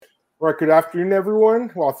Right, good afternoon,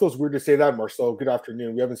 everyone. Well, it feels weird to say that, Marcel. Good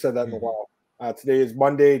afternoon. We haven't said that in a while. Today is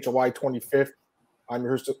Monday, July 25th. I'm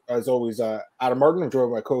your host, as always, Adam Martin. I'm joined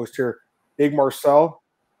by my co-host here, Big Marcel,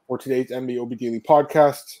 for today's NBA OB Daily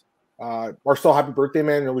podcast. Marcel, happy birthday,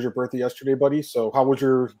 man. It was your birthday yesterday, buddy. So how was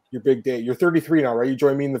your big day? You're 33 now, right? You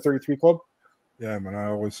joined me in the 33 club? Yeah, man, I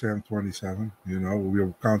always say I'm 27. You know, we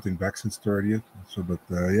were counting back since 30th. So, but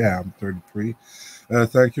yeah, I'm 33.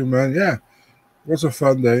 Thank you, man. Yeah, it was a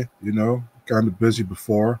fun day, you know, kind of busy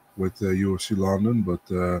before with UFC London,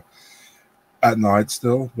 but at night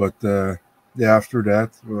still. But yeah, after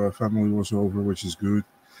that, family was over, which is good.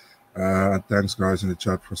 And thanks, guys, in the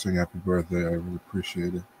chat for saying happy birthday. I really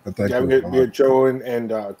appreciate it. And thank you. We had Joe and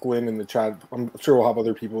Glenn in the chat. I'm sure we'll have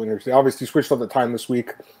other people in here today. Obviously, switched up the time this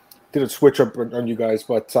week. Did a switch up on you guys,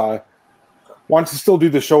 but wanted to still do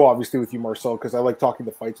the show, obviously, with you, Marcel, because I like talking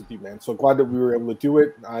the fights with you, man. So glad that we were able to do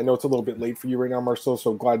it. I know it's a little bit late for you right now, Marcel,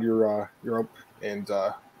 so glad you're up and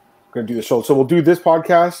going to do the show. So we'll do this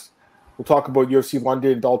podcast. We'll talk about UFC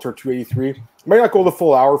London, Bellator 283. Might not go the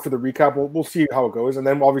full hour for the recap. We'll see how it goes. And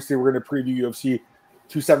then, obviously, we're going to preview UFC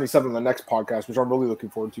 277 on the next podcast, which I'm really looking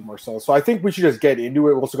forward to, Marcel. So I think we should just get into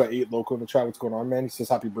it. We also got 8 Loco in the chat. What's going on, man? He says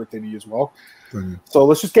happy birthday to you as well. So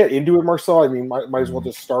let's just get into it, Marcel. I mean, might as well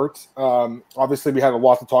just start. Obviously, we had a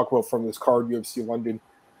lot to talk about from this card, UFC London.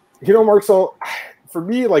 You know, Marcel, for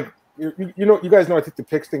me, like, you know, you guys know I take the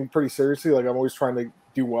picks thing pretty seriously. Like, I'm always trying to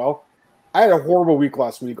do well. I had a horrible week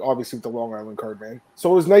last week, obviously, with the Long Island card, man.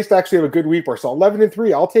 So it was nice to actually have a good week, Marcel.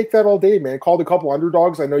 11-3. I'll take that all day, man. Called a couple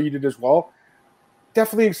underdogs. I know you did as well.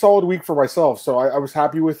 Definitely a solid week for myself. So I was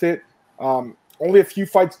happy with it. Only a few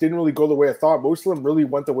fights didn't really go the way I thought. Most of them really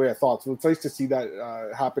went the way I thought. So it's nice to see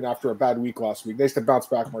that happen after a bad week last week. Nice to bounce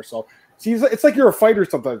back, Marcel. See, it's like you're a fighter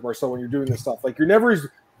sometimes, Marcel, when you're doing this stuff. Like, you're never as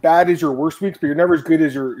bad as your worst weeks, but you're never as good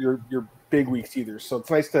as your big weeks either. So it's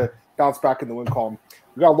nice to bounce back in the win column.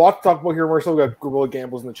 We got a lot to talk about here, Marcel. We got Gorilla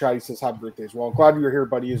Gambles in the chat. He says happy birthday as well. Glad you're here,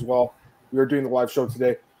 buddy, as well. We are doing the live show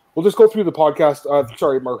today. We'll just go through the podcast.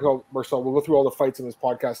 Sorry, Marcel. We'll go through all the fights in this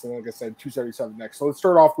podcast, and like I said, 277 next. So let's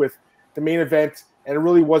start off with the main event, and it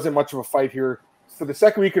really wasn't much of a fight here. For the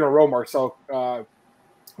second week in a row, Marcel,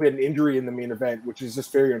 we had an injury in the main event, which is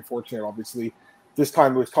just very unfortunate, obviously. This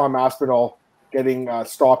time it was Tom Aspinall getting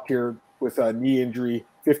stopped here with a knee injury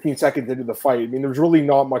 15 seconds into the fight. I mean, there's really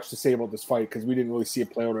not much to say about this fight because we didn't really see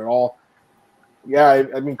it play out at all. Yeah,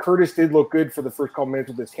 I mean, Curtis did look good for the first couple minutes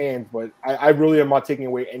with his hands, but I really am not taking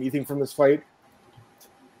away anything from this fight.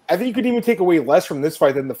 I think you could even take away less from this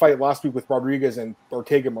fight than the fight last week with Rodriguez and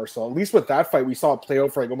Ortega, Marcel. At least with that fight, we saw it play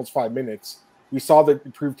out for like almost 5 minutes. We saw the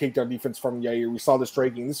improved takedown defense from Yair. We saw the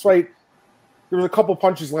striking. This fight, there was a couple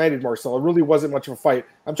punches landed, Marcel. It really wasn't much of a fight.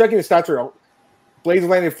 I'm checking the stats right now. Blades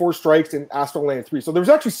landed 4 strikes and Aspinall landed 3. So there was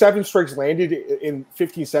actually 7 strikes landed in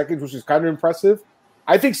 15 seconds, which is kind of impressive.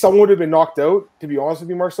 I think someone would have been knocked out, to be honest with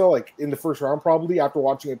you, Marcel, like in the first round probably after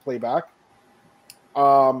watching it play back.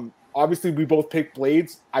 Obviously, we both picked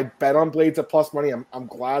Blades. I bet on Blades at plus money. I'm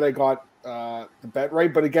glad I got the bet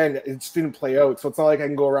right. But again, it just didn't play out. So it's not like I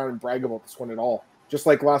can go around and brag about this one at all. Just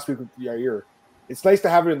like last week with Yair. It's nice to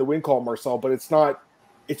have it in the win column, Marcel, but it's not.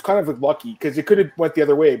 It's kind of lucky because it could have went the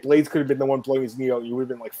other way. Blades could have been the one blowing his knee out. You would have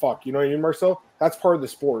been like, fuck. You know what I mean, Marcel? That's part of the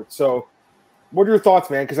sport. So what are your thoughts,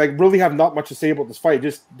 man? Because I really have not much to say about this fight.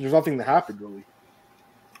 Just there's nothing that happened, really.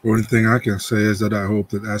 Only thing I can say is that I hope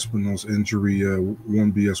that Aspinall's injury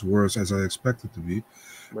won't be as worse as I expect it to be.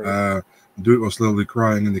 Right. Dude was literally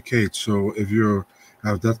crying in the cage. So if you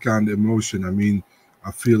have that kind of emotion, I mean,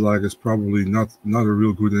 I feel like it's probably not a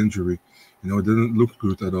real good injury. You know, it didn't look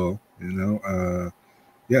good at all. You know,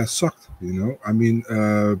 yeah, it sucked. You know, I mean,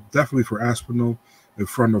 definitely for Aspinall in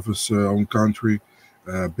front of his own country.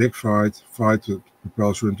 Big fight that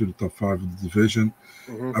propels you into the top 5 of the division.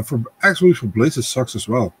 Mm-hmm. And for Blades, it sucks as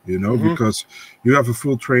well, you know, because you have a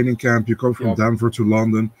full training camp, you come from Denver to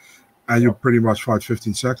London, and you pretty much fight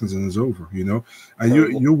 15 seconds and it's over, you know. And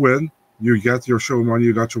you win, you get your show money,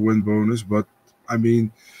 you got your win bonus, but I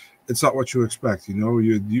mean, it's not what you expect, you know.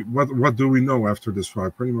 What do we know after this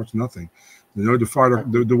fight? Pretty much nothing. You know,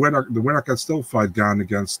 the winner can still fight Gane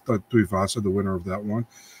against Tuivasa, the winner of that one,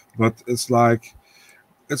 but it's like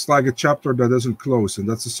a chapter that isn't closed, and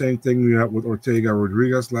that's the same thing we had with Ortega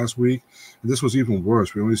Rodriguez last week. And this was even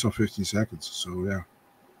worse. We only saw 15 seconds, so yeah.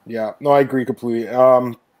 Yeah, no, I agree completely.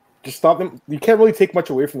 Just stop them. You can't really take much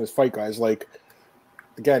away from this fight, guys. Like,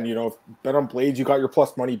 again, you know, bet on Blades. You got your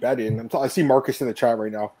plus money bet in. I see Marcus in the chat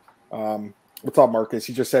right now. What's up, Marcus?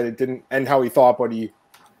 He just said it didn't end how he thought, but he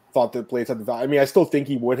thought that Blades had the value. I mean, I still think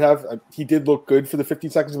he would have. He did look good for the 15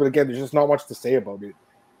 seconds, but again, there's just not much to say about it.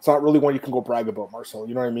 it's not really one you can go brag about, Marcel.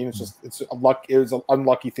 You know what I mean? It's just it was an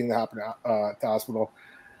unlucky thing that happened to Aspinall.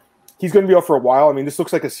 He's going to be out for a while. I mean, this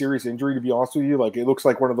looks like a serious injury, to be honest with you. Like, it looks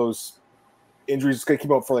like one of those injuries that's going to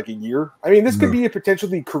keep out for like a year. I mean, this could be a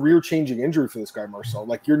potentially career-changing injury for this guy, Marcel.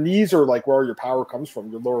 Like, your knees are like where your power comes from,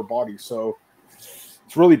 your lower body. So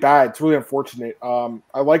it's really bad. It's really unfortunate.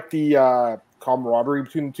 I like the camaraderie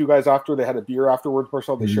between the two guys after. They had a beer afterwards,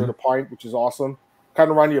 Marcel. They shared a pint, which is awesome. Kind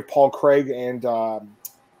of remind you of Paul Craig and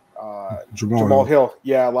Jamal Hill.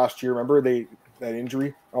 Yeah, last year. Remember that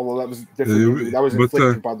injury? Although that was different. That was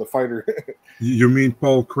inflicted by the fighter. You mean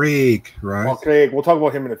Paul Craig, right? Paul Craig. We'll talk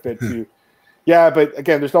about him in a bit too. Yeah, but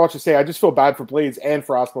again, there's not much to say. I just feel bad for Blades and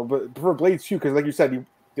for Aspinall, but for Blades too, because like you said, he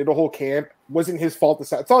did a whole camp. It wasn't his fault.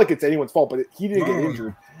 It's not like it's anyone's fault, but he didn't get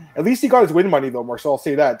injured. At least he got his win money though, Marcel. I'll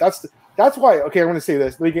say that. That's why. Okay, I'm going to say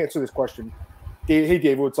this. Let me answer this question. Hey,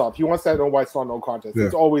 David, what's up? He wants to know why it's not no contest. Yeah.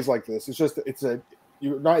 It's always like this. It's just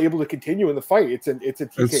you're not able to continue in the fight. It's a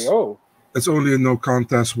TKO. It's only a no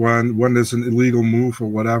contest when there's an illegal move or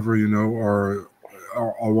whatever, you know, or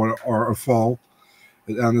a fall.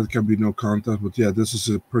 And it can be no contest. But yeah, this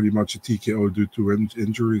is pretty much a TKO due to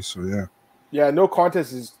injury. So yeah. Yeah, no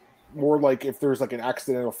contest is more like if there's like an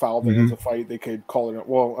accidental foul that ends a fight, they could call it.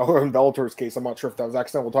 Well, in Bellator's case, I'm not sure if that was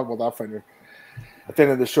accidental. We'll talk about that fight at the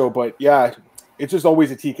end of the show. But yeah, it's just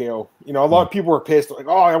always a TKO. You know, a lot of people are pissed, like,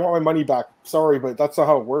 oh, I want my money back. Sorry, but that's not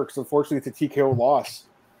how it works. Unfortunately, it's a TKO loss.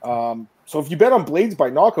 So if you bet on Blades by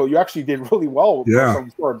knockout, you actually did really well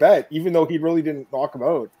for a bet, even though he really didn't knock him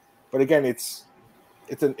out. But again, it's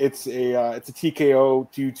a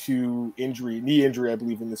TKO due to knee injury, I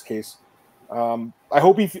believe in this case. I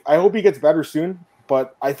hope he gets better soon,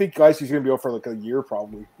 but I think, guys, he's going to be out for like a year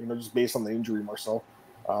probably. You know, just based on the injury, Marcel,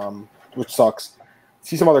 which sucks.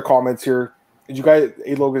 See some other comments here.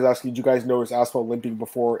 A-Log is asking, did you guys notice Aspinall limping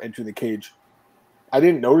before entering the cage? I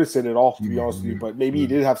didn't notice it at all, to be honest with you, but maybe he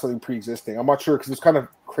did have something pre-existing. I'm not sure because it's kind of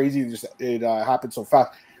crazy. It happened so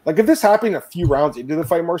fast. Like, if this happened a few rounds into the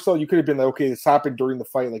fight, Marcel, you could have been like, okay, this happened during the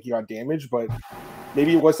fight, like he got damaged, but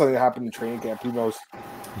maybe it was something that happened in training camp. Who knows?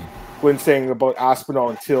 Glenn saying about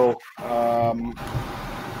Aspinall until having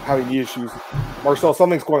knee issues. Marcel,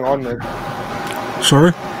 something's going on there.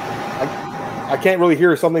 Sorry? I can't really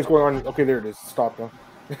hear. Something's going on. Okay, there it is. Stop now.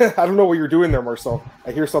 I don't know what you're doing there, Marcel.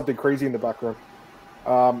 I hear something crazy in the background.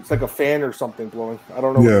 It's like a fan or something blowing. I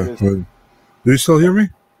don't know what it is. Do you still hear me?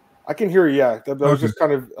 I can hear you, yeah. That was just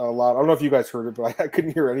kind of loud. I don't know if you guys heard it, but I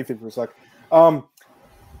couldn't hear anything for a sec.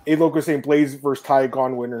 A-Loco saying Blaze versus Ty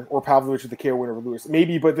Gon winner or Pavlovich with the KO winner for Lewis.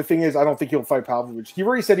 Maybe, but the thing is, I don't think he'll fight Pavlovich. He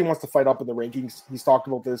already said he wants to fight up in the rankings. He's talked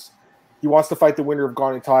about this. He wants to fight the winner of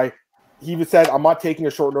Gon and Ty. He even said, I'm not taking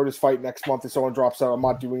a short notice fight next month if someone drops out. I'm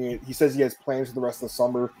not doing it. He says he has plans for the rest of the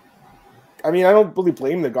summer. I mean, I don't really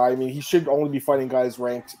blame the guy. I mean, he should only be fighting guys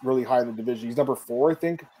ranked really high in the division. He's number 4, I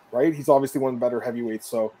think, right? He's obviously one of the better heavyweights,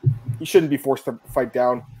 so he shouldn't be forced to fight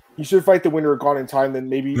down. He should fight the winner of Gone in Time, then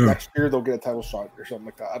maybe next year they'll get a title shot or something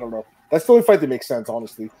like that. I don't know. That's the only fight that makes sense,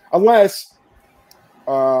 honestly. Unless,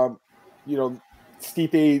 Stipe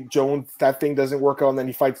Jones, that thing doesn't work out, and then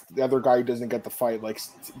he fights the other guy who doesn't get the fight. Like,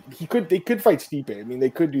 they could fight Stipe. I mean, they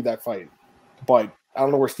could do that fight. But I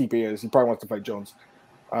don't know where Stipe is. He probably wants to fight Jones.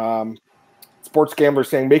 Sports Gambler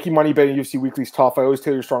saying, making money betting UFC Weekly is tough. I always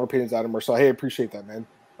tell your strong opinions, Adam Marcel. Hey, I appreciate that, man.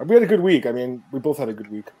 We had a good week. I mean, we both had a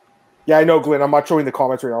good week. Yeah, I know, Glenn. I'm not showing the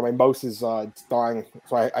comments right now. My mouse is dying,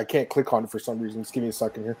 so I can't click on it for some reason. Just give me a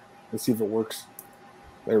second here. Let's see if it works.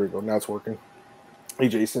 There we go. Now it's working. Hey,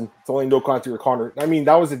 Jason. It's only no contest with Connor. I mean,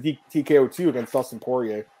 that was a TKO too against Dustin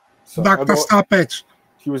Poirier. So Doctor Stoppage.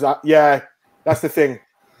 He was, yeah, that's the thing.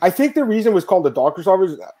 I think the reason it was called the doctor's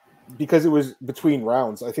office because it was between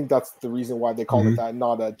rounds. I think that's the reason why they called it that,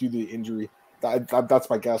 not due to the injury. That's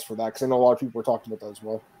my guess for that, because I know a lot of people were talking about that as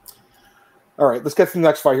well. All right, let's get to the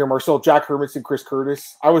next fight here. Marcel, Jack Hermanson, Chris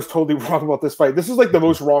Curtis. I was totally wrong about this fight. This is like the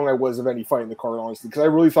most wrong I was of any fight in the card, honestly, because I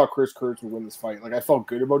really thought Chris Curtis would win this fight. Like, I felt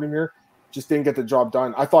good about him here. Just didn't get the job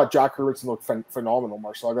done. I thought Jack Hermanson looked phenomenal,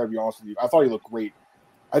 Marcel. I got to be honest with you. I thought he looked great.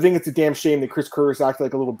 I think it's a damn shame that Chris Curtis acted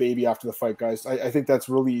like a little baby after the fight, guys. I think that's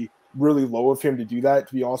really, really low of him to do that,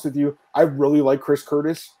 to be honest with you. I really like Chris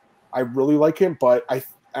Curtis. I really like him, but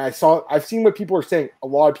I've seen what people are saying. A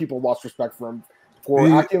lot of people lost respect for him for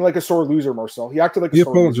acting like a sore loser, Marcel. He acted like a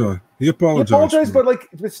sore loser. He apologized.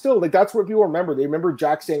 But still, like, that's what people remember. They remember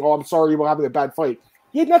Jack saying, "Oh, I'm sorry about having a bad fight."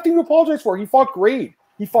 He had nothing to apologize for. He fought great.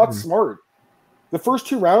 He fought smart. The first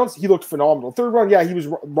 2 rounds, he looked phenomenal. Third round, yeah, he was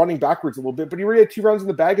running backwards a little bit, but he already had 2 rounds in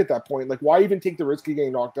the bag at that point. Like, why even take the risk of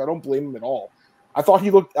getting knocked out? I don't blame him at all. I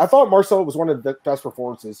thought Marcel was one of the best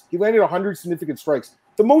performances. He landed 100 significant strikes.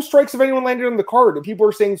 The most strikes of anyone landed on the card. And people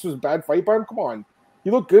are saying this was a bad fight by him. Come on.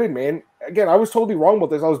 He looked good, man. Again, I was totally wrong about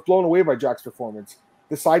this. I was blown away by Jack's performance.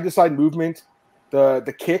 The side-to-side movement,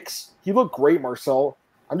 the kicks. He looked great, Marcel.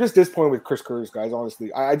 I'm just disappointed with Chris Curtis, guys,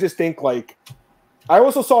 honestly. I just think, like, I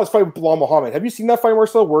also saw his fight with Bilal Muhammad. Have you seen that fight,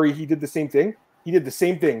 Marcel, where he did the same thing? He did the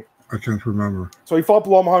same thing. I can't remember. So he fought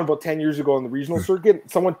Bilal Muhammad about 10 years ago in the regional circuit.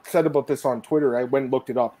 Someone said about this on Twitter. I went and looked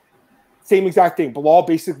it up. Same exact thing. Bilal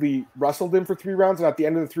basically wrestled him for 3 rounds, and at the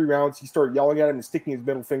end of the 3 rounds, he started yelling at him and sticking his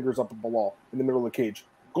middle fingers up at Bilal in the middle of the cage.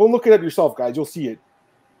 Go and look it up yourself, guys. You'll see it.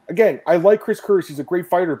 Again, I like Chris Curtis. He's a great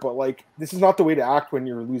fighter, but like this is not the way to act when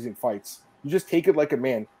you're losing fights. You just take it like a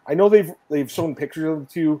man. I know they've shown pictures of the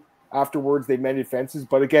two afterwards. They mended fences,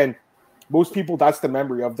 but again, most people, that's the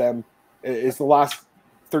memory of them is the last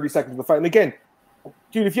 30 seconds of the fight. And again,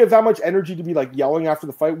 dude, if you have that much energy to be like yelling after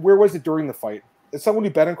the fight, where was it during the fight? As someone who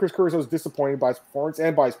bet on Chris Curtis, I was disappointed by his performance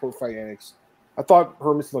and by his post-fight antics. I thought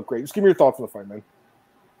Hermansson looked great. Just give me your thoughts on the fight, man.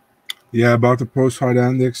 Yeah, about the post-fight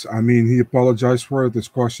antics. I mean, he apologized for it. They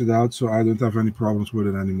squashed it out, so I don't have any problems with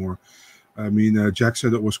it anymore. I mean, Jack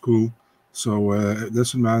said it was cool. So,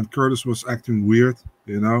 listen, man, Curtis was acting weird,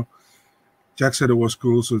 you know. Jack said it was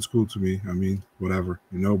cool, so it's cool to me. I mean, whatever,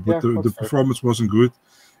 you know. But yeah, the performance wasn't good,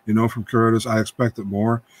 you know, from Curtis. I expected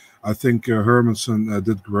more. I think Hermansson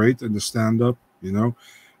did great in the stand-up, you know.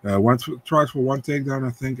 Tried for 1 takedown,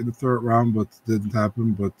 I think, in the 3rd round, but didn't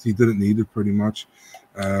happen. But he didn't need it pretty much.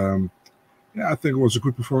 Yeah, I think it was a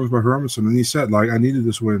good performance by Hermansson. And he said, like, I needed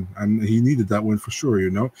this win. And he needed that win for sure, you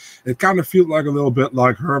know. It kind of felt like a little bit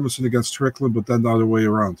like Hermansson against Strickland, but then the other way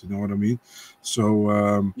around. You know what I mean?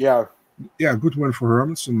 So, yeah, good win for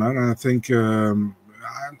Hermansson, man. And I think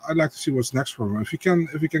I'd like to see what's next for him. If he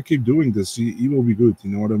can keep doing this, he will be good. You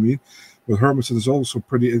know what I mean? But Hermansson is also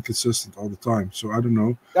pretty inconsistent all the time. So I don't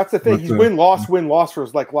know. That's the thing. He's win-loss for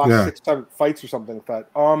his like last 6-7 fights or something like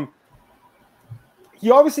that. He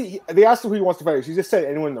obviously, they asked him who he wants to fight. He just said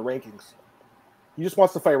anyone in the rankings. He just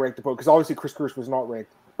wants to fight a ranked opponent because obviously Chris Curtis was not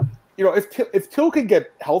ranked. You know, if Till could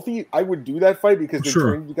get healthy, I would do that fight because they've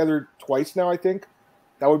trained together twice now, I think.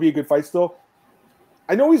 That would be a good fight still.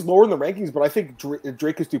 I know he's lower in the rankings, but I think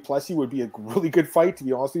Dricus du Plessis would be a really good fight, to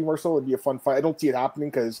be honest with you, Marcel. It would be a fun fight. I don't see it happening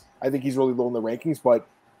because I think he's really low in the rankings, but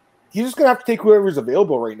he's just going to have to take whoever's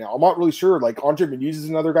available right now. I'm not really sure. Like, Andre Muniz is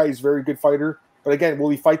another guy. He's a very good fighter. But again, will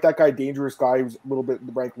he fight that guy, dangerous guy who's a little bit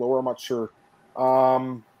ranked lower? I'm not sure.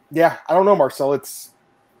 Yeah, I don't know, Marcel. I'm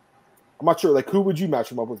not sure. Like, who would you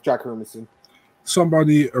match him up with, Jack Hermansson?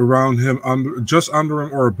 Somebody around him, just under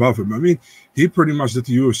him or above him. I mean, he pretty much did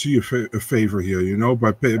the UFC a favor here, you know,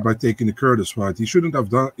 by taking the Curtis fight. He shouldn't have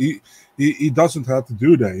done. He doesn't have to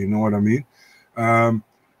do that. You know what I mean? And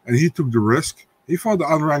he took the risk. He fought the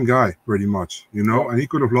unranked guy pretty much, you know, and he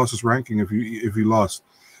could have lost his ranking if he lost.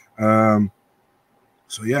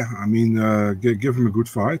 So yeah, I mean, give him a good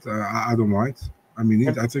fight. I don't mind. I mean,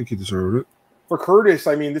 I think he deserved it. For Curtis,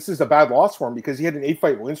 I mean, this is a bad loss for him because he had an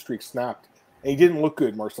 8-fight win streak snapped, and he didn't look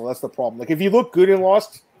good, Marcel. That's the problem. Like, if he looked good and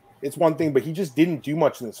lost, it's one thing, but he just didn't do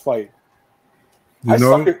much in this fight.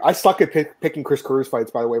 I suck at picking Chris Curtis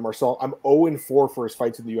fights, by the way, Marcel. I'm 0-4 for his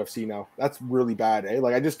fights in the UFC now. That's really bad, eh?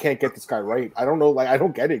 Like, I just can't get this guy right. I don't know. Like, I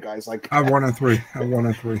don't get it, guys. Like, I'm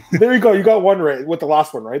 1-3. There you go. You got one right with the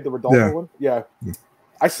last one, right? The Rodolfo one? Yeah.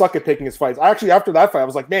 I suck at picking his fights. I actually, after that fight, I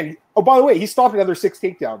was like, man. Oh, by the way, he stopped another 6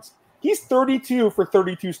 takedowns. He's 32 for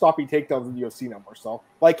 32 stopping takedowns in the UFC now, Marcel.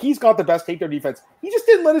 Like, he's got the best takedown defense. He just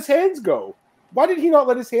didn't let his hands go. Why did he not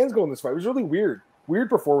let his hands go in this fight? It was really weird. Weird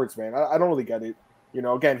performance, man. I don't really get it. You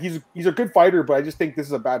know, again, he's a good fighter, but I just think this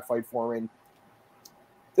is a bad fight for him. And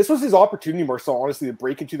this was his opportunity, Marcel, honestly, to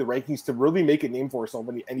break into the rankings, to really make a name for himself,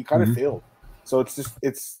 and he kind of failed. So it's just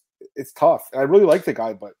it's tough. And I really like the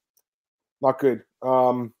guy, but not good.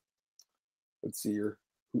 Let's see here.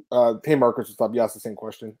 Hey, Marcus, what's up? You asked the same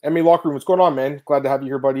question. MMA Locker Room, what's going on, man? Glad to have you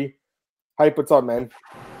here, buddy. Hype, what's up, man?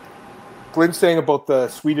 Glenn's saying about the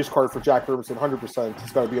Swedish card for Jack Hermansson, 100%.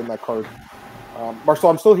 He's got to be in that card. Marcel,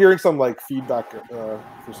 I'm still hearing some like feedback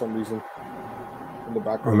for some reason in the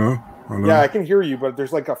background. Hello? Yeah, I can hear you, but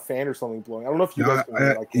there's like a fan or something blowing. I don't know if you guys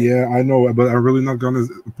can. I know, but I'm really not gonna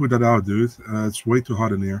put that out, dude. It's way too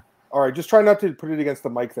hot in here. All right, just try not to put it against the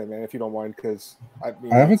mic then, man, if you don't mind, because I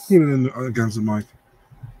haven't put it against the mic.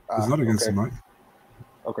 It's not against the mic.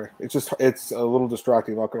 Okay, it's a little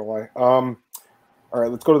distracting. Not gonna lie. All right,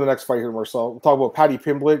 let's go to the next fight here, Marcel. We'll talk about Paddy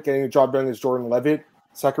Pimblett getting the job done against Jordan Levitt,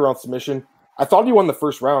 2nd round submission. I thought he won the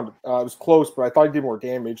 1st round. It was close, but I thought he did more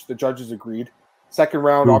damage. The judges agreed. 2nd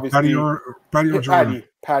round, obviously.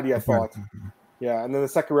 Paddy, I thought. Yeah, and then the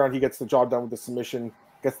 2nd round, he gets the job done with the submission,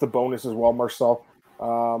 gets the bonus as well, Marcel.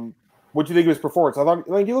 What do you think of his performance? I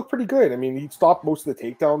thought he looked pretty good. I mean, he stopped most of the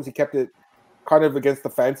takedowns. He kept it kind of against the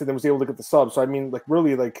fence and then was able to get the sub. So I mean, like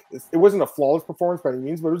really, like it wasn't a flawless performance by any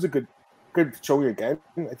means, but it was a good showing again.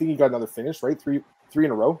 I think he got another finish, right? Three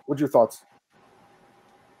in a row. What's your thoughts?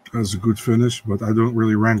 That's a good finish, but I don't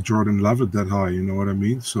really rank Jordan Levitt that high. You know what I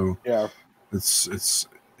mean? So yeah, it's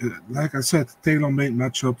like I said, tailor-made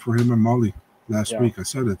matchup for him and Molly last week. I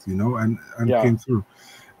said it, you know, and it came through.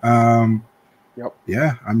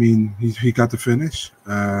 Yeah, I mean, he got the finish.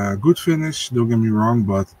 Good finish, don't get me wrong,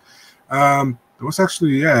 but there was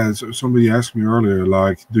actually, somebody asked me earlier,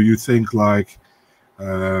 like, do you think, like,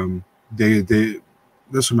 they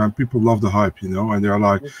listen, man, people love the hype, you know, and they're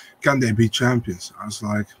like, can they be champions? I was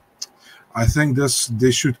like, I think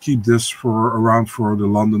they should keep this around for the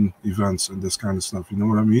London events and this kind of stuff, you know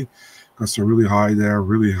what I mean? Because they're really high there,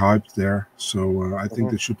 really hyped there, so I think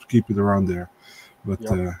they should keep it around there. But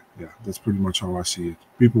that's pretty much how I see it.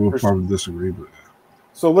 People will probably disagree, but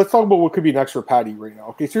So let's talk about what could be next for Paddy right now.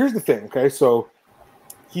 Okay, so here's the thing. Okay, so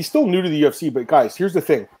he's still new to the UFC, but guys, here's the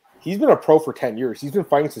thing. He's been a pro for 10 years. He's been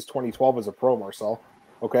fighting since 2012 as a pro, Marcel.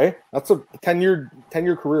 Okay, that's a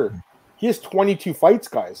 10-year career. He has 22 fights,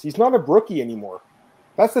 guys. He's not a rookie anymore.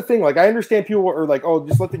 That's the thing. Like, I understand people are like, oh,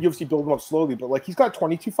 just let the UFC build him up slowly, but like, he's got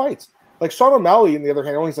 22 fights. Like Sean O'Malley, on the other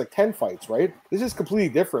hand, only has like 10 fights, right? This is completely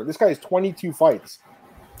different. This guy has 22 fights.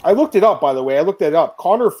 I looked it up, by the way. I looked it up.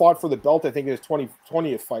 Conor fought for the belt, I think, in his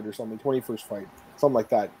 20th fight or something, 21st fight, something like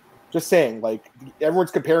that. Just saying, like,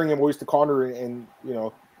 everyone's comparing him always to Conor, and you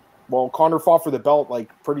know, well, Conor fought for the belt like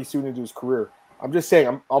pretty soon into his career. I'm just saying,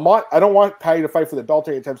 I don't want Paddy to fight for the belt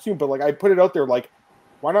anytime soon, but like I put it out there, like,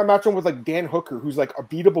 why not match him with like Dan Hooker, who's like a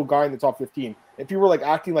beatable guy in the top 15? If people were like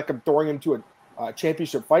acting like I'm throwing him to a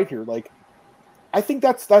championship fight here, like, I think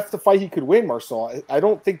that's the fight he could win, Marcel. I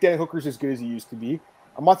don't think Dan Hooker's as good as he used to be.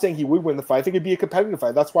 I'm not saying he would win the fight. I think it'd be a competitive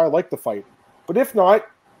fight. That's why I like the fight. But if not,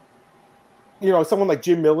 you know, someone like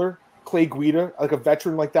Jim Miller, Clay Guida, like a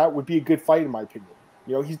veteran like that, would be a good fight in my opinion.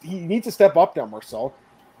 You know, he needs to step up now, Marcel.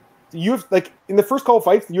 Like in the first couple of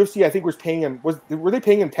fights, the UFC I think was paying him. Were they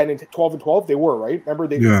paying him 10 and 12 and 12? They were, right? Remember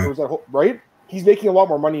there was that whole, right? He's making a lot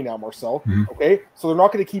more money now, Marcel. Okay, so they're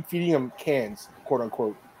not going to keep feeding him cans, quote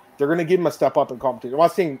unquote. They're going to give him a step up in competition. I'm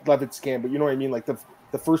not saying Levitt scam, but you know what I mean. Like the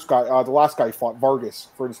first guy, the last guy fought Vargas,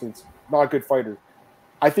 for instance, not a good fighter.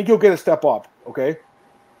 I think he'll get a step up. Okay,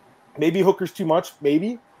 maybe Hooker's too much,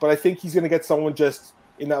 maybe, but I think he's going to get someone just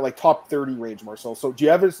in that like top 30 range, Marcel. So do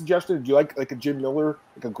you have a suggestion? Do you like a Jim Miller,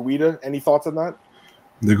 like a Guida? Any thoughts on that?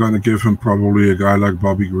 They're going to give him probably a guy like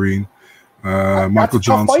Bobby Green, Michael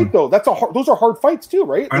Johnson. That's a fight, though. Those are hard fights too,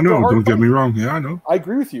 right? I know. Don't get me wrong. Yeah, I know. I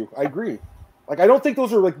agree with you. I agree. Like, I don't think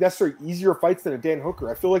those are like necessarily easier fights than a Dan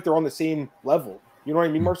Hooker. I feel like they're on the same level. You know what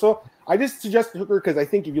I mean, Marcel? I just suggest Hooker because I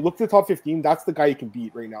think if you look at the top 15, that's the guy you can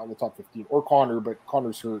beat right now in the top 15. Or Conor, but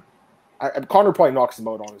Conor's hurt. Conor probably knocks him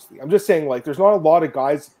out, honestly. I'm just saying, like, there's not a lot of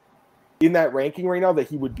guys in that ranking right now that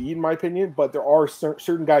he would beat, in my opinion, but there are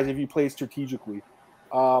certain guys if he plays strategically.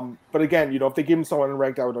 But again, you know, if they give him someone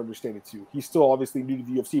unranked, I would understand it too. He's still obviously new to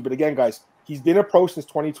the UFC, but again, guys, he's been a pro since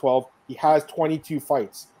 2012. He has 22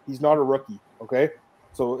 fights. He's not a rookie, okay?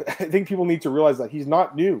 So I think people need to realize that he's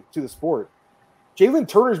not new to the sport. Jalen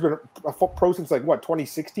Turner's been a pro since like what,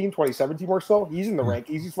 2016, 2017 or so. He's in the rank.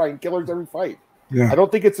 He's fighting killers every fight. Yeah. I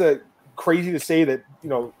don't think it's crazy to say that, you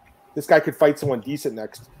know, this guy could fight someone decent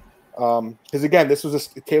next. Because again, this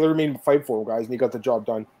was a tailor-made fight for him, guys, and he got the job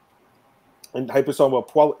done. And Hyper's talking about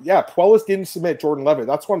Puelas didn't submit Jordan Levitt.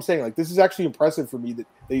 That's what I'm saying. Like, this is actually impressive for me that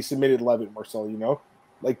he submitted Levitt, Marcel, you know?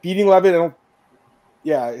 Like, beating Levitt,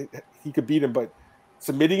 he could beat him, but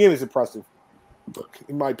submitting him is impressive,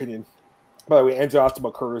 in my opinion. By the way, Enzo asked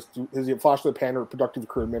about Curtis. Is he a flash of the pan or productive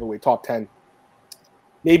career middleweight, top 10?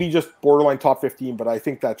 Maybe just borderline top 15, but I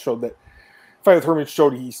think that showed that Fight with Herman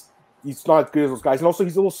showed he's not as good as those guys. And also,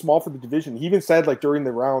 he's a little small for the division. He even said, like, during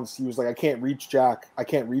the rounds, he was like, I can't reach Jack. I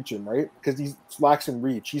can't reach him, right? Because he's lacks in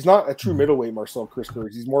reach. He's not a true middleweight, Marcel Chris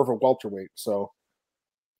Curtis. He's more of a welterweight. So,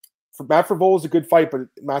 for Matt Frevola is a good fight, but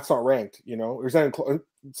Matt's not ranked, you know? Or he's not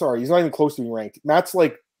he's not even close to being ranked. Matt's,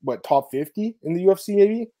 like, what, top 50 in the UFC,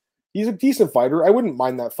 maybe? He's a decent fighter. I wouldn't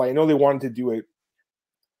mind that fight. I know they wanted to do it.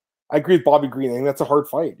 I agree with Bobby Green. I think that's a hard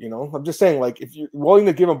fight, you know? I'm just saying, like, if you're willing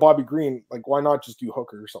to give him Bobby Green, like, why not just do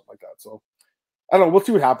Hooker or something like that? So, I don't know. We'll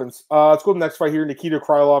see what happens. Let's go to the next fight here. Nikita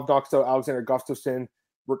Krylov knocks out Alexander Gustafsson.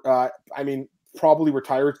 I mean, probably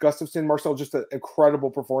retires Gustafsson. Marcel, just an incredible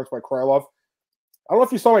performance by Krylov. I don't know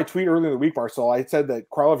if you saw my tweet earlier in the week, Marcel. I said that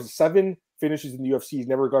Krylov has 7 finishes in the UFC. He's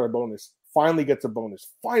never got a bonus. Finally gets a bonus.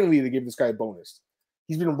 Finally, they give this guy a bonus.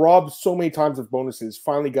 He's been robbed so many times of bonuses.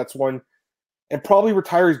 Finally gets one. And probably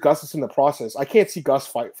retires Gustafsson in the process. I can't see Gus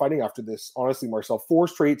fighting after this, honestly, Marcel. 4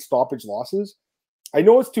 straight stoppage losses. I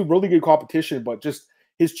know it's two really good competition, but just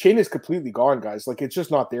his chin is completely gone, guys. Like, it's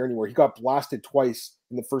just not there anymore. He got blasted twice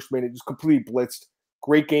in the first minute, just completely blitzed.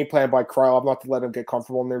 Great game plan by Krylov not to let him get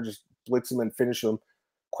comfortable in there, just blitz him and finish him.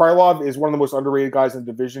 Krylov is one of the most underrated guys in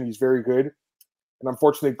the division. He's very good. And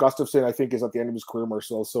unfortunately, Gustafsson, I think, is at the end of his career,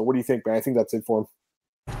 Marcel. So what do you think, man? I think that's it for him.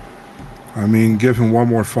 I mean, give him one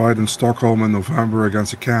more fight in Stockholm in November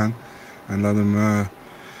against Akan and let him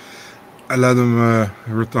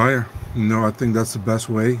retire. You know, I think that's the best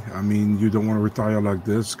way. I mean, you don't want to retire like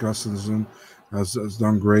this. Gustafsson has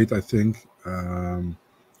done great, I think.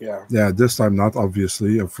 Yeah, this time not,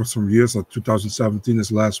 obviously. For some years, like 2017,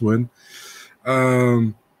 his last win.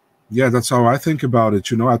 Yeah, that's how I think about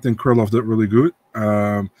it. You know, I think Krylov did really good.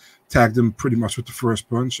 Tagged him pretty much with the first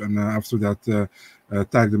punch, and after that,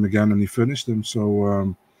 tagged him again, and he finished him.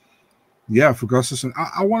 So, yeah, for Gustafsson,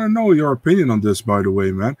 I want to know your opinion on this, by the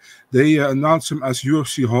way, man. They announced him as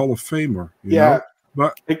UFC Hall of Famer. You know?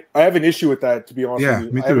 But I have an issue with that, to be honest with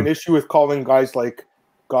you. Me too. I have an issue with calling guys like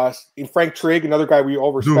Gus and Frank Trigg, another guy we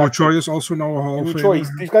all respect. Doo Ho Choi is also now a Hall of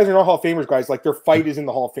Famer. These guys are not Hall of Famers, guys. Like, their fight is in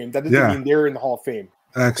the Hall of Fame. That doesn't mean they're in the Hall of Fame.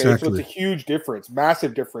 Exactly. Okay? So it's a huge difference,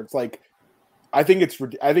 massive difference. Like, I think it's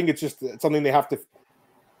just something they have to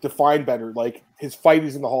define better. Like, his fight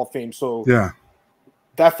is in the Hall of Fame. So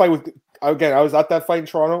that fight was, again, I was at that fight in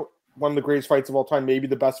Toronto, one of the greatest fights of all time, maybe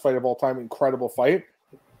the best fight of all time, incredible fight.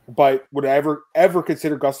 But would I ever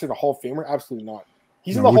consider Gustafsson a Hall of Famer? Absolutely not.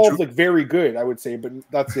 He's in the Hall of, like, very good, I would say, but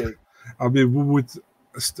that's it. I mean, we would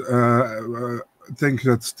think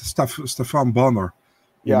that Stefan Bonner,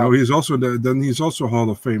 you know, he's also he's also a Hall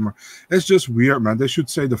of Famer. It's just weird, man. They should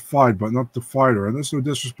say the fight, but not the fighter. And there's no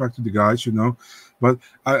disrespect to the guys, you know. But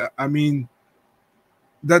I mean,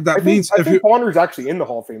 that means I think Bonner's actually in the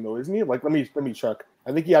Hall of Fame, though, isn't he? Like, let me check.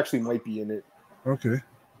 I think he actually might be in it. Okay.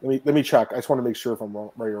 Let me check. I just want to make sure if I'm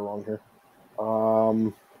wrong, right or wrong here.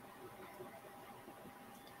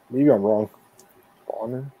 Maybe I'm wrong.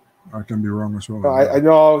 Bonner. I can be wrong as well. No, I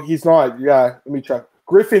know he's not. Yeah, let me check.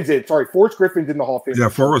 Griffin's in. Sorry, Forrest Griffin's in the Hall of Fame. Yeah,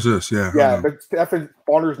 Forrest is. Yeah, but Stefan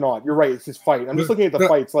Bonner's not. You're right. It's his fight. I'm just looking at the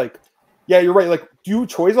fights. Like, yeah, you're right. Like, do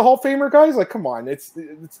Choi's a Hall of Famer, guys? Like, come on. It's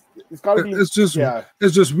got to be. It's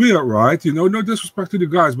just weird, right? You know, no disrespect to the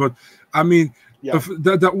guys, but I mean, if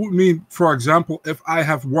that would mean, for example, if I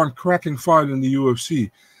have one cracking fight in the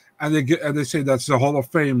UFC, and they say that's a Hall of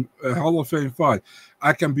Fame fight,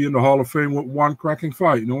 I can be in the Hall of Fame with one cracking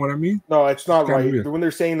fight. You know what I mean? No, it's not right. Weird. When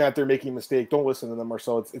they're saying that, they're making a mistake. Don't listen to them,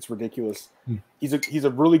 Marcel. It's ridiculous. He's a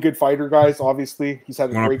really good fighter, guys. Obviously, he's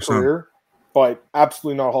had a 100%. Great career, but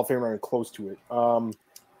absolutely not a Hall of Famer and close to it. I'm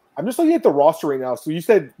just looking at the roster right now. So you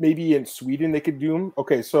said maybe in Sweden they could do him.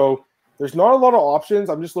 Okay, so there's not a lot of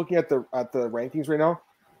options. I'm just looking at the rankings right now.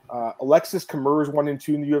 Alexis Kamur is 1 and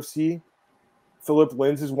 2 in the UFC. Philip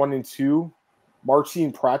Lins is 1 and 2.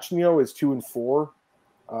 Marcin Prachnio is 2 and 4.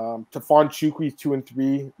 Tafon Chukwi is 2 and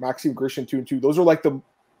 3. Maxim Grishin 2 and 2. Those are like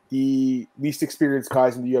the least experienced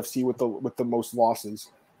guys in the UFC with the most losses.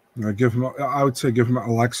 I would say give him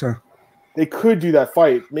Alexa. They could do that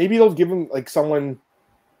fight. Maybe they'll give him like someone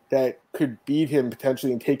that could beat him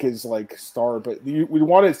potentially and take his like star. But we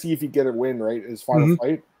want to see if he get a win, right? His final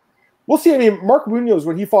fight. We'll see. I mean, Mark Munoz,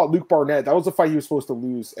 when he fought Luke Barnett, that was a fight he was supposed to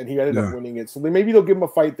lose, and he ended up winning it. So maybe they'll give him a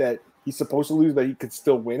fight that he's supposed to lose, but he could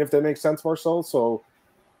still win, if that makes sense, Marcel. So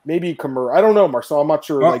maybe Kamur. I don't know, Marcel. I'm not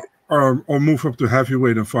sure. Or move up to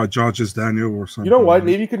heavyweight and fight Georges Daniel or something. You know what?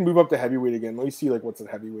 Maybe he can move up to heavyweight again. Let me see what's at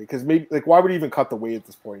heavyweight. Because maybe why would he even cut the weight at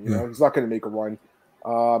this point? You know, he's not going to make a run.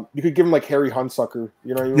 You could give him like Harry Hunsucker.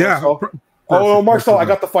 You know, Marcel? Marcel, I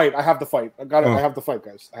got the fight. I have the fight. I got it. I have the fight,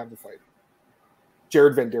 guys. I have the fight.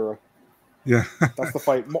 Jared Vanderaa. Yeah, that's the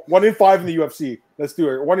fight. 1 in 5 in the UFC. Let's do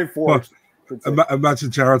it. 1 in 4. Imagine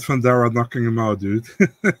Jared Vanderaa knocking him out, dude.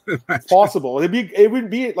 It's possible. It would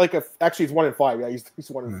be like actually it's 1 in 5. Yeah, he's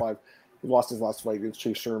 1 in 5. He lost his last fight against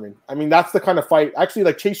Chase Sherman. I mean, that's the kind of fight. Actually,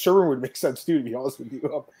 like Chase Sherman would make sense too, to be honest with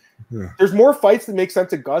you. There's more fights that make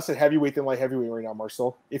sense at Gus at heavyweight than light heavyweight right now,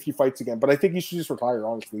 Marcel. If he fights again, but I think he should just retire.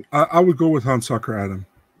 Honestly, I would go with Hunsucker, Adam.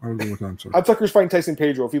 I would go with Hunsucker. Hunsucker's fighting Tyson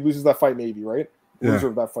Pedro. If he loses that fight, maybe right. Loser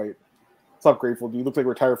of that fight. What's up, Grateful, dude? You look like a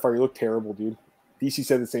retired fighter. You look terrible, dude. DC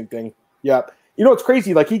said the same thing. Yeah. You know, it's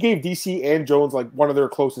crazy. Like, he gave DC and Jones, like, one of their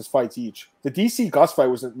closest fights each. The DC-Gus fight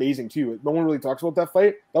was amazing, too. No one really talks about that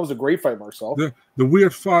fight. That was a great fight, Marcel. The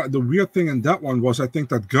weird thing in that one was I think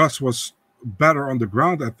that Gus was better on the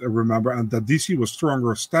ground, I remember, and that DC was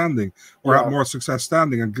stronger standing or had more success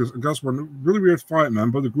standing. And Gus were a really weird fight, man.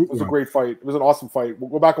 But the group was a great fight. It was an awesome fight. We'll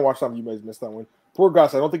go back and watch that. You guys missed that one. Poor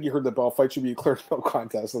Gus. I don't think you heard the bell. Fight should be declared no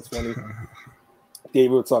contest. That's funny.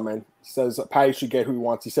 David, what's up, man? He says Patty should get who he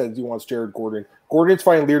wants. He says he wants Jared Gordon. Gordon's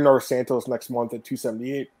fighting Leonardo Santos next month at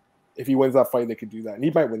 278. If he wins that fight, they could do that. And he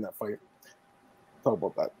might win that fight. Talk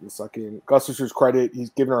about that in a second. Gus is his credit. He's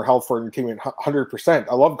giving our health for entertainment 100%.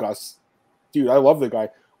 I love Gus. Dude, I love the guy.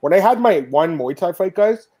 When I had my one Muay Thai fight,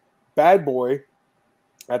 guys, Bad Boy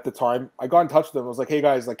at the time, I got in touch with him. I was like, hey,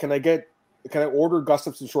 guys, like, can I order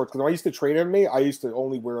Gustafsson shorts? Because when I used to train MMA, I used to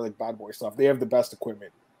only wear, like, Bad Boy stuff. They have the best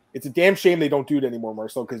equipment. It's a damn shame they don't do it anymore,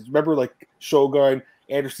 Marcel, because remember, like, Shogun,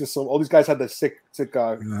 Anderson, so all these guys had the sick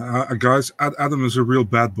guys, Adam is a real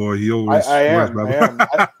bad boy. He always I am.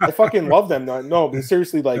 I fucking love them. No, but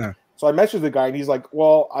seriously, like, So I messaged the guy, and he's like,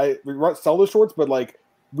 well, we sell the shorts, but, like,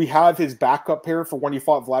 we have his backup pair for when he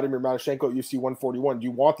fought Vladimir Matyshenko at UFC 141. Do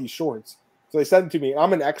you want these shorts? So they sent them to me.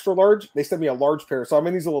 I'm an extra large. They sent me a large pair. So I'm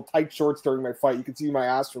in these little tight shorts during my fight. You can see my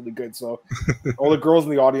ass really good. So all the girls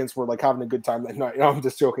in the audience were like having a good time that night. No, I'm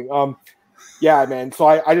just joking. Yeah, man. So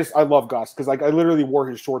I love Gus because like I literally wore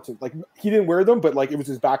his shorts. Like he didn't wear them, but like it was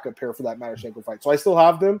his backup pair for that Matyshenko fight. So I still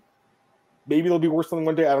have them. Maybe they'll be worth something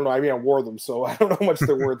one day. I don't know. I mean, I wore them, so I don't know how much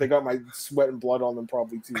they're worth. They got my sweat and blood on them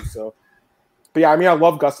probably too. So, but yeah, I mean, I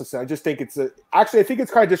love Gustafsson. I just think I think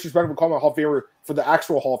it's kind of disrespectful to call him a Hall of Famer for the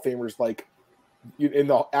actual Hall of Famers, like in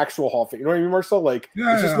the actual Hall of Fame. You know what I mean, Marcel? Like,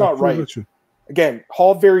 it's just not right. Again,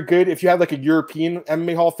 Hall very good. If you had like a European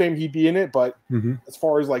MMA Hall of Fame, he'd be in it. But as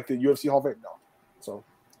far as like the UFC Hall of Fame, no. So,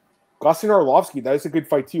 Gustin Arlovsky, that is a good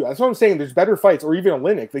fight too. That's what I'm saying. There's better fights, or even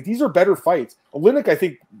Oleinik. Like these are better fights. Oleinik, I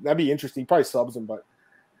think that'd be interesting. He probably subs him, but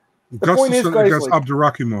the point is, guys, against like,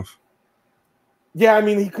 Abdurakhimov. Yeah, I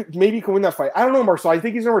mean, he could win that fight. I don't know, Marcel. I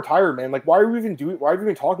think he's gonna retire, man. Like, why are we even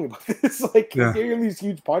talking about this? Like, giving him these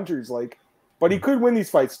huge punchers, like. But he could win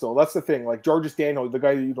these fights still. That's the thing. Like Georges Stanhope, the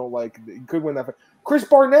guy that you don't like, he could win that fight. Chris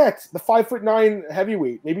Barnett, the 5'9"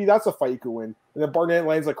 heavyweight, maybe that's a fight you could win. And then Barnett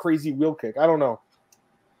lands a crazy wheel kick. I don't know.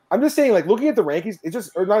 I'm just saying, like looking at the rankings,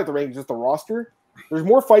 not at the rankings, just the roster. There's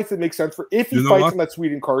more fights that make sense for if he fights on that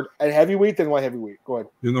Sweden card at heavyweight than light heavyweight. Go ahead.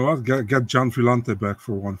 You know what? Get John Villante back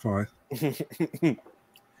for one fight.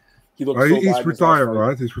 He looks so he's retired,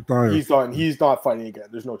 right? He's retired. He's done. He's not fighting again.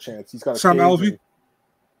 There's no chance. He's got Sam Alvey.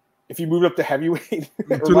 If you moved up to heavyweight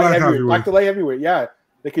or light heavyweight, back to light heavyweight, yeah,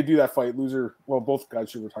 they could do that fight. Loser, well, both guys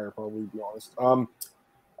should retire probably, to be honest. All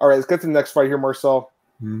right, let's get to the next fight here, Marcel.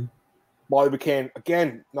 Molly McCann,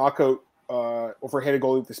 again, knockout over Hannah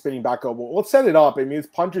Goldie with the spinning back elbow. Let's set it up. I mean, it's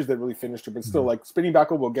punches that really finished her, but still, like, spinning back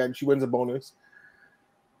elbow again. She wins a bonus.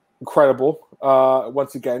 Incredible,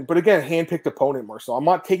 once again. But again, hand-picked opponent, Marcel. I'm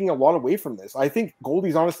not taking a lot away from this. I think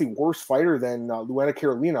Goldie's honestly worse fighter than Luana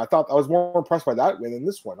Carolina. I was more impressed by that win than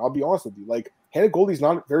this one. I'll be honest with you. Like, Hannah Goldie's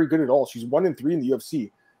not very good at all. She's 1-3 in the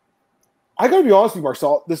UFC. I gotta be honest with you,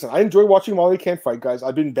 Marcel. Listen, I enjoy watching Molly McCann fight, guys.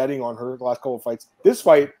 I've been betting on her the last couple of fights. This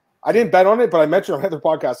fight, I didn't bet on it, but I mentioned on other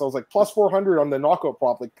podcasts. I was like plus 400 on the knockout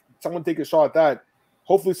prop. Like, someone take a shot at that.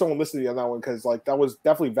 Hopefully someone listened to me on that one because like that was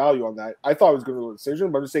definitely value on that. I thought it was going to be a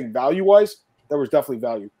decision, but I'm just saying value-wise, there was definitely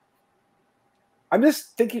value. I'm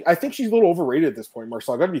just thinking, I think she's a little overrated at this point,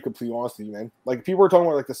 Marcel. I got to be completely honest with you, man. Like people are talking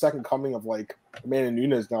about like the second coming of like Amanda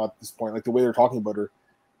Nunes now at this point, like the way they're talking about her.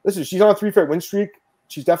 Listen, she's on a 3-fight win streak.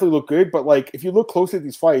 She's definitely looked good, but like if you look closely at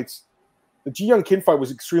these fights, the Ji Young Kim fight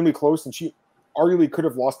was extremely close, and she arguably could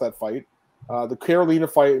have lost that fight. The Carolina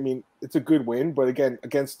fight, I mean, it's a good win, but again,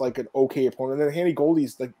 against like an okay opponent. And then Hannah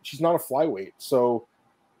Goldie's like she's not a flyweight. So,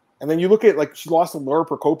 and then you look at like she lost to Laura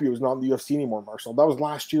Procopio, who's not in the UFC anymore, Marcel. That was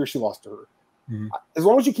last year she lost to her. As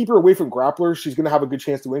long as you keep her away from grapplers, she's going to have a good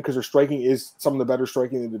chance to win because her striking is some of the better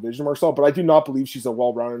striking in the division, Marcel. But I do not believe she's a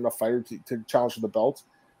well-rounded enough fighter to challenge for the belt.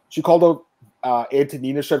 She called out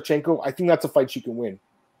Antonina Shevchenko. I think that's a fight she can win.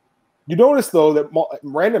 You notice, though, that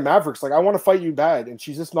Miranda Maverick's like, I want to fight you bad, and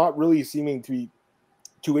she's just not really seeming to be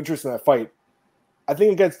too interested in that fight. I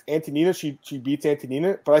think against Antonina, she beats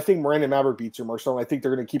Antonina, but I think Miranda Maverick beats her, Marcel, and I think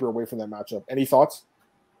they're going to keep her away from that matchup. Any thoughts?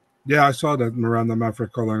 Yeah, I saw that Miranda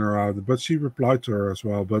Maverick calling her out, but she replied to her as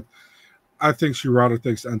well. But I think she rather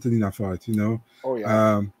takes the Antonina fight, you know? Oh,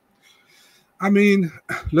 yeah. I mean,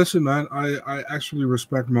 listen, man. I actually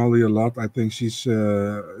respect Molly a lot. I think she's how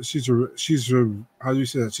do you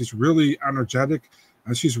say that? She's really energetic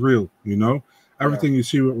and she's real. You know, everything you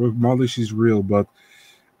see with Molly, she's real. But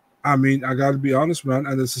I mean, I got to be honest, man.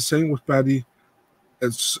 And it's the same with Paddy.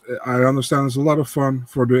 I understand it's a lot of fun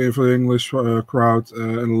for the English crowd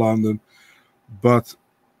in London, but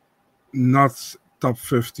not top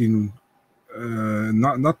 15.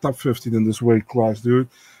 Not top 15 in this weight class, dude.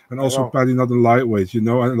 And also Paddy not a lightweight, you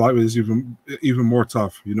know, and lightweight is even more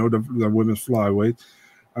tough, you know, the women's flyweight.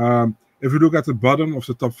 If you look at the bottom of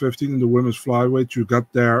the top 15 in the women's flyweight, you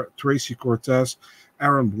got there Tracy Cortez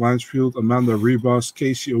Aaron Blanchfield, Amanda Ribas,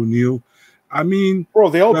 Casey O'Neill. I mean, bro,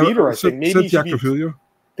 they all beat her. I think maybe Cynthia Calvillo.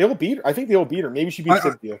 They all beat her. I think they all beat her. Maybe she beat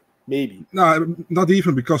Cynthia. Maybe. No, not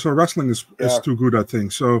even, because her wrestling is too good, I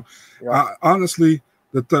think. So, honestly,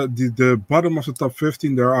 the bottom of the top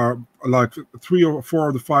 15, there are like 3 or 4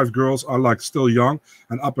 of the 5 girls are like still young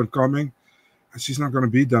and up and coming. And she's not going to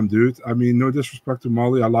beat them, dude. I mean, no disrespect to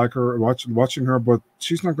Molly. I like her, watching her, but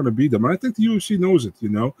she's not going to beat them. And I think the UFC knows it, you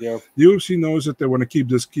know? Yeah. The UFC knows it. They want to keep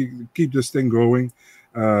this thing going.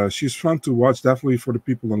 She's fun to watch, definitely, for the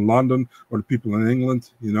people in London or the people in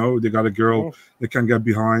England. You know, they got a girl they can get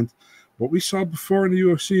behind. What we saw before in the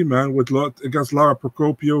UFC, man, against Lara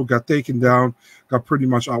Procopio, got taken down, got pretty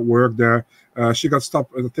much outworked there. She got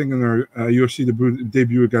stopped, I think, in her UFC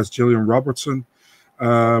debut against Jillian Robertson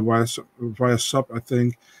via sub, I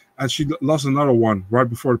think. And she lost another one right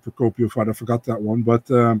before the Procopio fight. I forgot that one. But,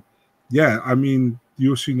 yeah, I mean, the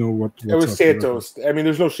UFC know what's it was Santos. I mean,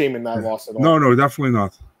 there's no shame in that loss at all. No, definitely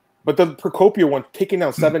not. But the Procopio one, taken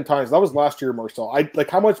down 7 times, that was last year, Marcel.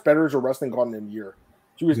 How much better has her wrestling gotten in a year?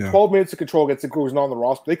 She was 12 minutes of control against a girl who's not on the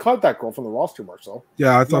roster. They cut that girl from the roster, Marcel.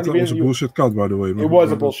 Yeah, I thought that was a bullshit cut, by the way. It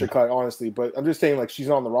was a bullshit cut, honestly. But I'm just saying, she's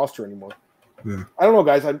not on the roster anymore. Yeah. I don't know,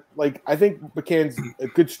 guys. I think McCann's a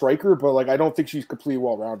good striker, but I don't think she's completely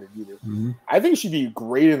well-rounded either. Mm-hmm. I think she'd be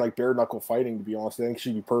great in bare knuckle fighting, to be honest. I think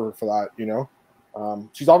she'd be perfect for that, you know?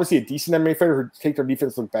 She's obviously a decent MMA fighter. Her takedown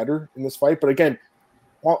defense looked better in this fight. But again,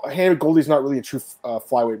 Hannah Goldie's not really a true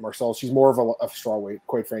flyweight, Marcel. She's more of a strawweight,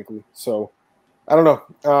 quite frankly. So, I don't know.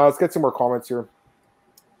 Let's get some more comments here.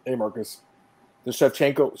 Hey, Marcus. The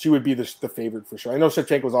Shevchenko, she would be the favorite for sure. I know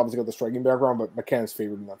Shevchenko's obviously got the striking background, but McCann's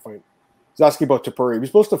favored in that fight. He's asking about Tapuri. He was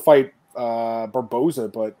supposed to fight Barboza,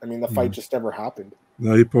 but, I mean, the fight just never happened.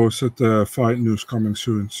 Yeah, he posted fight news coming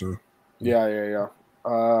soon, so. Yeah.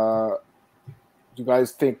 Do you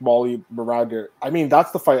guys think Molly Miranda? I mean,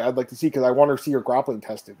 that's the fight I'd like to see because I want to see her grappling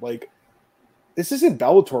tested. This isn't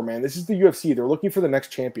Bellator, man. This is the UFC. They're looking for the next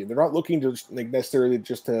champion. They're not looking to necessarily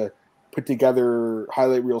just to put together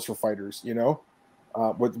highlight reels for fighters, you know,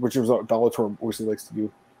 which is what Bellator mostly likes to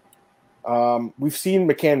do. We've seen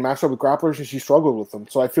McCann match up with grapplers and she struggled with them.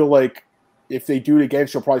 So I feel like if they do it again,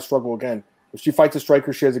 she'll probably struggle again. If she fights a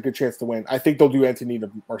striker, she has a good chance to win. I think they'll do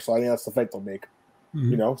Antonina, Marcel. I think that's the fight they'll make.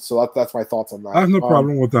 You know, so that's my thoughts on that. I have no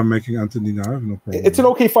problem with them making Antonina. I have no problem. It's an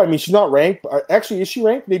okay fight. I mean, she's not ranked. Actually, is she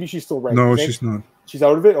ranked? Maybe she's still ranked. No, she's not. She's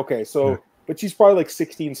out of it? Okay, so, but she's probably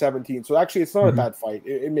 16, 17. So actually, it's not a bad fight.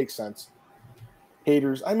 It makes sense.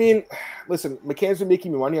 Haters. I mean, listen, McCann's been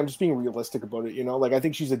making me money. I'm just being realistic about it, you know? I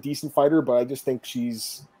think she's a decent fighter, but I just think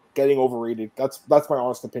she's getting overrated. That's my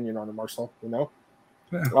honest opinion on it, Marcel, you know?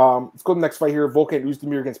 Yeah. Let's go to the next fight here. Volkan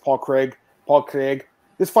Oezdemir against Paul Craig.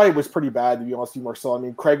 This fight was pretty bad, to be honest with you, Marcel. I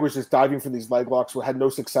mean, Craig was just diving for these leg locks, had no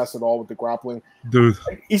success at all with the grappling. Dude.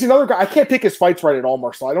 He's another guy. I can't pick his fights right at all,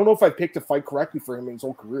 Marcel. I don't know if I picked a fight correctly for him in his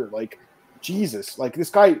whole career. Jesus.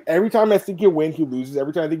 This guy, every time I think he'll win, he loses.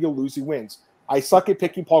 Every time I think he'll lose, he wins. I suck at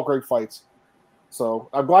picking Paul Craig fights. So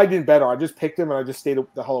I'm glad I didn't bet on. I just picked him, and I just stayed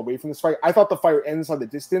the hell away from this fight. I thought the fight ends on the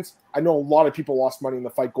distance. I know a lot of people lost money in the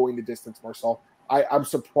fight going the distance, Marcel. I'm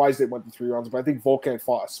surprised it went to 3 rounds, but I think Volkan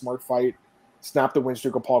fought a smart fight. Snapped the win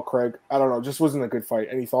streak of Paul Craig. I don't know. Just wasn't a good fight.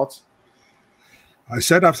 Any thoughts? I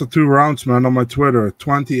said after 2 rounds, man, on my Twitter,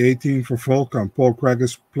 2018 for Volkan. Paul Craig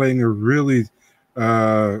is playing a really,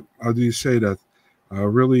 how do you say that?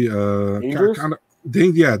 Really dangerous?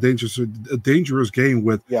 Dangerous. A dangerous game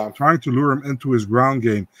with trying to lure him into his ground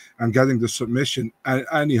game and getting the submission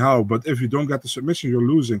anyhow. But if you don't get the submission, you're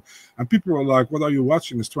losing. And people are like, what are you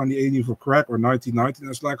watching? Is 2018 for Craig or 1919?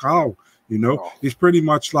 It's like, how? You know, he's pretty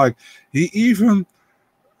much he even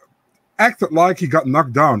acted like he got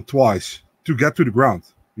knocked down twice to get to the ground.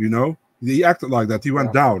 You know, he acted like that. He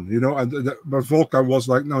went down, you know, but Volkan was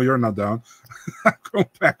like, no, you're not down. Go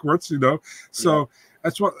backwards, you know. So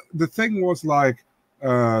that's what the thing was like.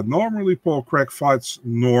 Normally, Paul Craig fights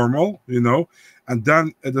normal, you know, and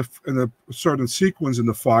then in a certain sequence in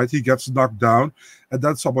the fight, he gets knocked down, and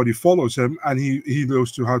then somebody follows him, and he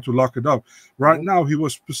knows how to lock it up. Right now, he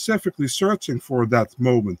was specifically searching for that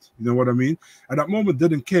moment. You know what I mean? And that moment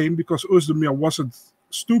didn't came because Oezdemir wasn't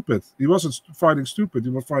stupid. He wasn't fighting stupid. He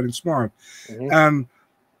was fighting smart, and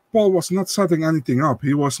Paul was not setting anything up.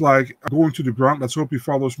 He was going to the ground. Let's hope he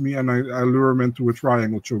follows me, and I lure him into a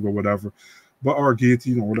triangle choke or whatever. Or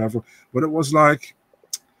guillotine or whatever. But it was I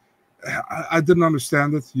didn't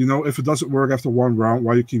understand it. You know, if it doesn't work after 1 round,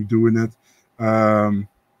 why you keep doing it? I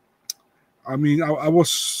mean, it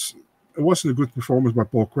wasn't a good performance by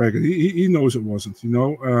Paul Craig. And he knows it wasn't, you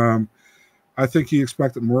know. I think he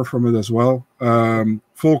expected more from it as well.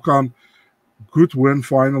 Volkan good win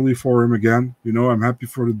finally for him again. I'm happy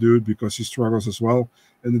for the dude because he struggles as well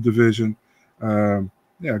in the division.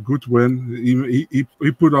 Yeah, good win.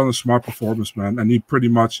 He put on a smart performance, man, and he pretty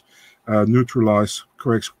much neutralized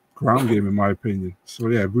Craig's ground game, in my opinion. So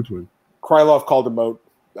yeah, good win. Krylov called him out.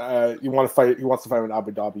 You want to fight? He wants to fight in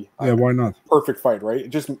Abu Dhabi. Yeah, why not? Perfect fight, right?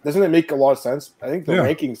 Doesn't it make a lot of sense? I think the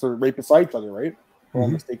rankings are right beside each other, right? If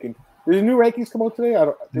I'm mistaken. Did the new rankings come out today?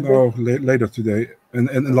 Later today,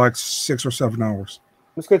 in like 6 or 7 hours.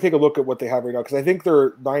 I'm just gonna take a look at what they have right now because I think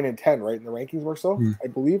they're 9 and 10, right, in the rankings, Marcel. I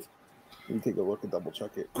believe. Let me take a look and double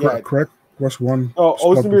check it. Craig was 1. Oh,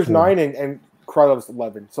 Ozdemir's 9 and Krylov's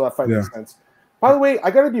 11. So that fight makes sense. By the way, I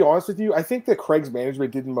got to be honest with you. I think that Craig's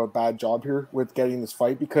management did him a bad job here with getting this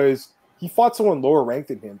fight because he fought someone lower ranked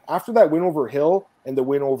than him. After that win over Hill and the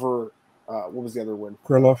win over, what was the other win?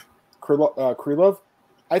 Krylov.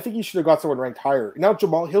 I think he should have got someone ranked higher. Now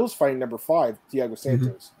Jamal Hill's fighting number 5, Thiago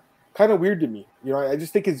Santos. Kind of weird to me. I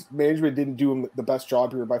just think his management didn't do him the best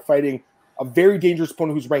job here by fighting a very dangerous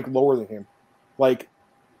opponent who's ranked lower than him. Like,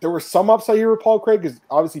 there was some upside here with Paul Craig because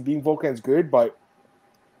obviously being Volkan's good, but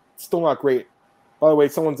it's still not great. By the way,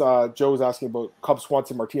 Joe's asking about Cub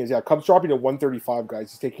Swanson Martinez. Yeah, Cub's dropping to 135,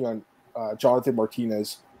 guys. He's taking on Jonathan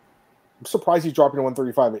Martinez. I'm surprised he's dropping to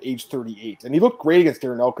 135 at age 38. And he looked great against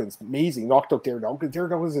Darren Elkins. Amazing. Knocked out Darren Elkins.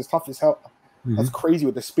 Darren Elkins is tough as hell. That's crazy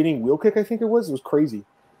with the spinning wheel kick, I think it was. It was crazy.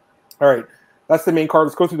 All right. That's the main card.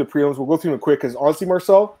 Let's go through the prelims. We'll go through them quick because honestly,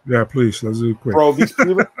 Marcel. Yeah, please. Let's do it quick. Bro, these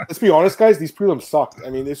prelims, let's be honest, guys. These prelims sucked. I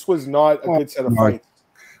mean, this was not a good set of fights.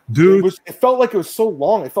 Dude. It felt like it was so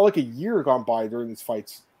long. It felt like a year gone by during these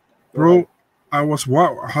fights. Bro, how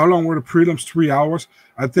long were the prelims? 3 hours?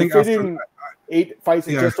 I think after 8 fights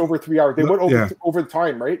in just over 3 hours. They went over the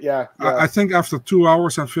time, right? Yeah. I think after 2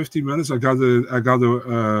 hours and 50 minutes, I got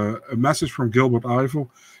a message from Gilbert Eiffel.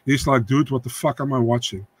 He's like, dude, what the fuck am I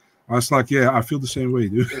watching? I was like, yeah, I feel the same way,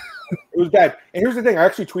 dude. It was bad. And here's the thing. I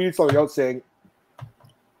actually tweeted something out saying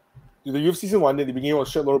the UFC's in London. They've been getting a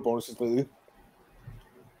shitload of bonuses lately.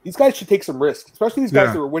 These guys should take some risks, especially these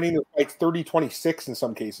guys that were winning their fights 30-26 in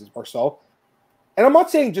some cases, Marcel. And I'm not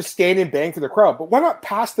saying just stand and bang for the crowd, but why not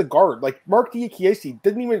pass the guard? Like, Mark Diakiese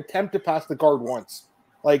didn't even attempt to pass the guard once.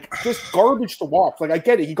 Like, just garbage to watch. Like, I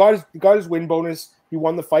get it. He got his win bonus. He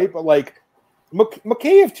won the fight, but, like,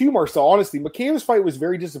 Mikheyev too, Marcel, honestly. Mikheyev's fight was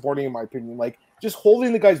very disappointing in my opinion. Like, just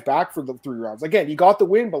holding the guys back for the 3 rounds. Again, he got the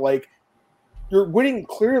win, but, like, you're winning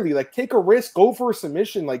clearly. Like, take a risk. Go for a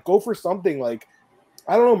submission. Like, go for something. Like,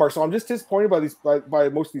 I don't know, Marcel. I'm just disappointed by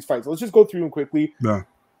most of these fights. Let's just go through them quickly. Yeah.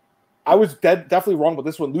 I was definitely wrong with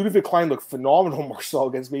this one. Ludovic Klein looked phenomenal, Marcel,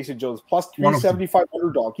 against Mason Jones. Plus 375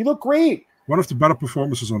 underdog. He looked great. One of the better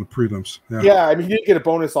performances on the prelims. Yeah, I mean, he didn't get a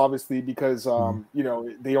bonus, obviously, because,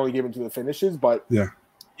 they only gave him to the finishes. But,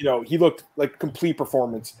 he looked like complete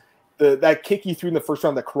performance. That kick he threw in the first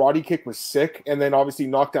round, that karate kick was sick. And then, obviously,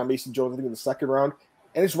 knocked down Mason Jones, I think, in the second round.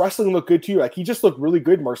 And his wrestling looked good, too. Like, he just looked really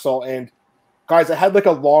good, Marcel. And, guys, I had, like,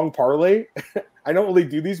 a long parlay. I don't really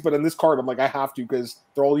do these, but on this card, I'm like, I have to because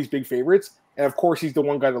they're all these big favorites. And, of course, he's the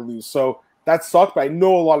one guy to lose. So, that sucked, but I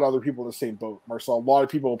know a lot of other people in the same boat, Marcel. A lot of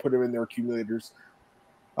people will put him in their accumulators.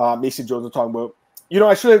 Mason Jones we're talking about.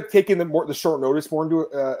 I should have taken the short notice more into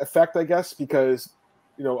effect, I guess, because,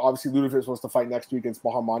 obviously Ludovic was supposed to fight next week against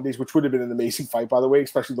Bahamondes, which would have been an amazing fight, by the way,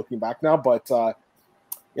 especially looking back now. But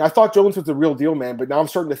I thought Jones was the real deal, man. But now I'm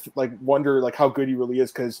starting to wonder how good he really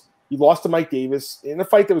is because he lost to Mike Davis in a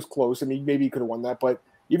fight that was close. I mean, maybe he could have won that, but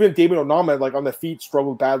even David Onama, on the feet,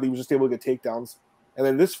 struggled badly. He was just able to get takedowns. And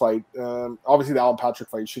then this fight, obviously the Alan Patrick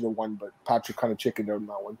fight should have won, but Patrick kind of chickened out in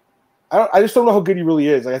that one. I just don't know how good he really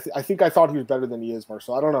is. I think I thought he was better than he is,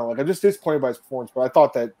 Marcel. I don't know. I'm just disappointed by his performance, but I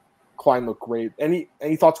thought that Klein looked great. Any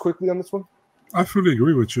thoughts quickly on this one? I fully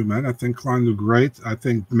agree with you, man. I think Klein looked great. I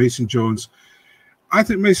think Mason Jones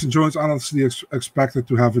honestly expected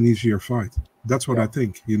to have an easier fight. That's what I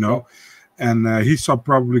think, And he saw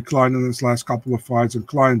probably Klein in his last couple of fights, and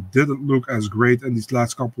Klein didn't look as great in these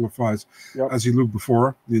last couple of fights as he looked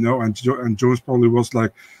before, and Jones probably was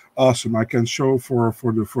like, awesome, I can show for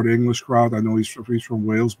the English crowd. I know he's from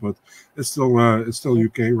Wales, but it's still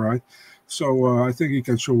UK, right? So I think he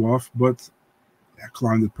can show off, but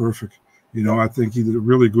Klein did perfect. I think he did a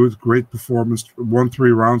really great performance. Won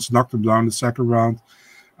 3 rounds, knocked him down the second round.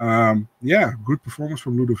 Good performance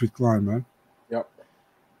from Ludovic Klein, man.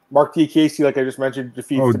 Mark Diakiese, like I just mentioned,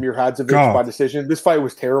 defeats Damir Hadzovic by decision. This fight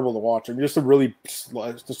was terrible to watch. I mean, just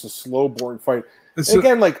a slow, boring fight.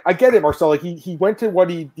 Again, I get it, Marcel. He went to what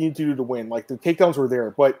he needed to do to win. The takedowns were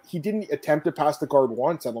there, but he didn't attempt to pass the guard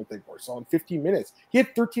once, I don't think, Marcel, in 15 minutes. He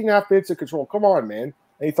had 13 and a half minutes of control. Come on, man.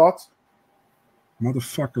 Any thoughts?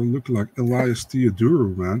 Motherfucker looked like Elias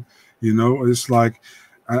Theodorou, man. You know, it's like,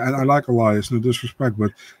 and I like Elias, no disrespect,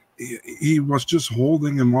 but he was just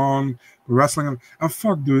holding him on, wrestling him. And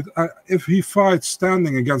fuck, dude, if he fights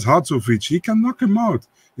standing against Hadzovic, he can knock him out.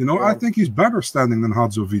 You know, I think he's better standing than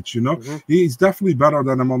Hadzovic, you know. He's definitely better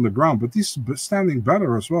than him on the ground, but he's standing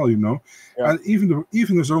better as well, you know. And even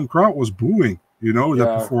his own crowd was booing, you know,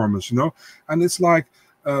 that performance, you know. And it's like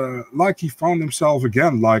he found himself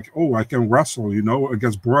again, like, oh, I can wrestle, you know,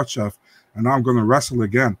 against Borchev, and now I'm going to wrestle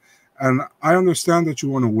again. And I understand that you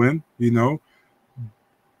want to win, you know,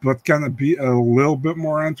 but can it be a little bit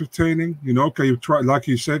more entertaining? You know, can you try, like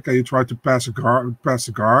you said, can you try to pass the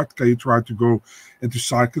guard? Can you try to go into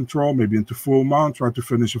side control, maybe into full mount, try to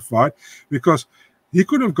finish a fight? Because he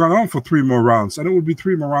could have gone on for 3 more rounds, and it would be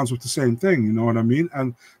 3 more rounds with the same thing, you know what I mean?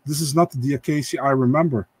 And this is not the Diakese I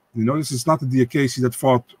remember. You know, this is not the Diakese that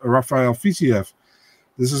fought Rafael Fiziev.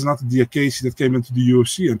 This is not the Diakese that came into the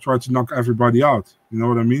UFC and tried to knock everybody out. You know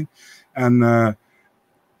what I mean? And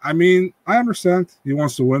I mean, I understand he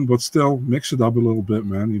wants to win, but still mix it up a little bit,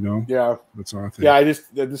 man. You know? Yeah, that's our thing. Yeah,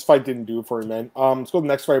 this fight didn't do it for him, man. Let's go to the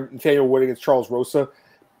next fight. Nathaniel Wood against Charles Rosa.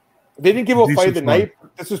 They didn't give a fight of the night.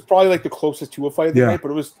 This was probably like the closest to a fight of the night,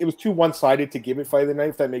 but it was too one-sided to give it fight of the night,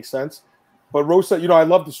 if that makes sense. But Rosa, you know, I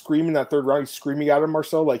love the scream in that third round. He's screaming at him,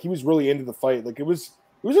 Marcel. Like, he was really into the fight. Like, it was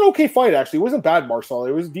an okay fight, actually. It wasn't bad, Marcel.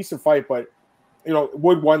 It was a decent fight, but, you know,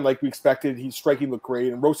 Wood won like we expected. His striking looked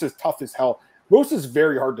great, and Rosa's tough as hell. Rosa's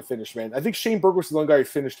very hard to finish, man. I think Shane Burgos was the one guy who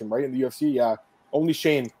finished him, right, in the UFC. Yeah, only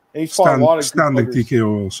Shane. And he's fought a lot of standing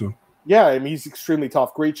TKO also. Yeah, I mean, he's extremely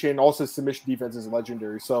tough. Great chin. Also, his submission defense is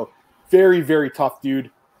legendary. So, very, very tough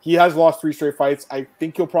dude. He has lost 3 straight fights. I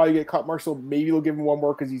think he'll probably get cut, Marcel. Maybe they'll give him one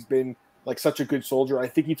more because he's been like such a good soldier. I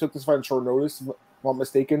think he took this fight on short notice, if I'm not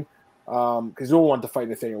mistaken, because no one wanted to fight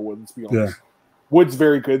Nathaniel Wood, let's be honest. Yeah. Wood's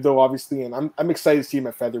very good, though, obviously, and I'm excited to see him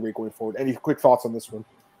at featherweight going forward. Any quick thoughts on this one?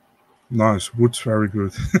 Nice. Wood's very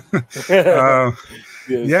good.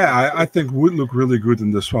 I think Wood looked really good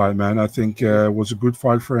in this fight, man. I think it was a good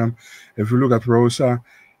fight for him. If you look at Rosa,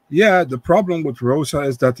 the problem with Rosa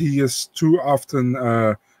is that he is too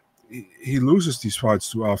often he loses these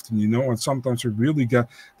fights too often, you know, and sometimes we really get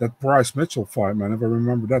that Bryce Mitchell fight, man. If I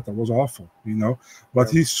remember that was awful, you know. But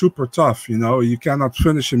he's super tough, you know. You cannot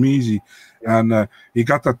finish him easy. And he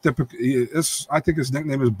got that typical. I think his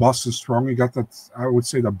nickname is Boston Strong. He got that, I would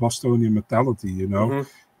say, that Bostonian mentality, you know.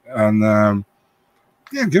 And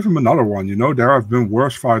give him another one. You know, there have been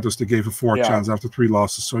worse fighters that gave a 4th chance after 3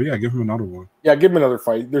 losses. So give him another one. Yeah, give him another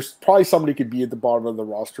fight. There's probably somebody could be at the bottom of the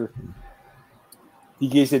roster. He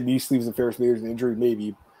gave knee sleeves and Ferris Mayor's an injury,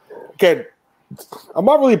 maybe. Again, I'm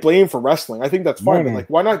not really blaming for wrestling. I think that's fine. But, like,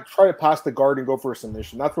 why not try to pass the guard and go for a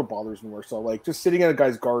submission? That's what bothers me more. So, like, just sitting at a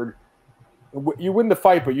guy's guard, you win the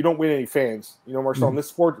fight, but you don't win any fans. You know, Marcel, in this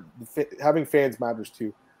sport, having fans matters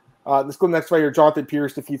too. Let's go next fight here. Jonathan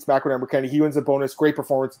Pierce defeats Makwan Amirkhani. He wins the bonus. Great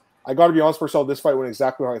performance. I got to be honest, Marcel, this fight went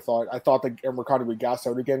exactly how I thought. I thought that Amirkhani would gas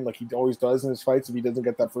out again, like he always does in his fights if he doesn't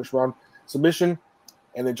get that first round submission.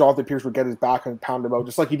 And then Jonathan Pierce would get his back and pound him out,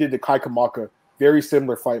 just like he did to Kai Kamaka. Very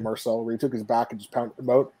similar fight, Marcel, where he took his back and just pounded him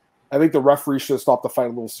out. I think the referee should have stopped the fight a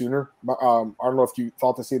little sooner. I don't know if you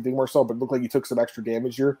thought the same thing, Marcel, but it looked like he took some extra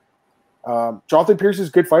damage here. Jonathan Pierce is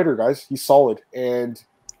a good fighter, guys. He's solid. And,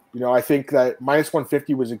 you know, I think that minus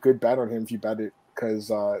 150 was a good bet on him if you bet it, because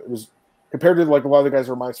it was compared to like a lot of the guys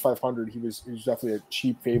who were minus 500, he was definitely a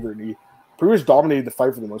cheap favorite. And he pretty much dominated the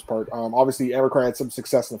fight for the most part. Obviously, Amirkhani had some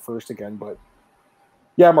success in the first again, but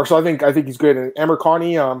yeah, Marcel, I think he's good. And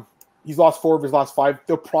Amirkhani, he's lost 4 of his last 5.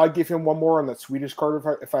 They'll probably give him one more on that Swedish card,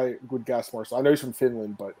 if I would guess, Marcel. I know he's from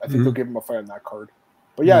Finland, but I think they'll give him a fight on that card.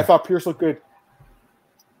 But yeah, I thought Pierce looked good.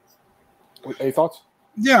 Any thoughts?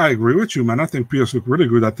 Yeah, I agree with you, man. I think Pierce looked really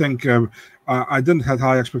good. I think I didn't have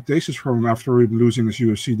high expectations from him after him losing his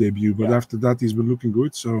UFC debut, but after that, he's been looking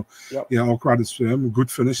good. So, all credits to him.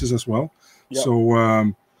 Good finishes as well. Yep.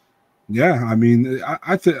 So, I mean,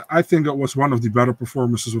 I think it was one of the better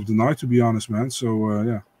performances of the night, to be honest, man. So,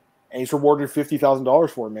 And he's rewarded $50,000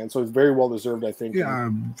 for it, man. So it's very well deserved, I think. Yeah,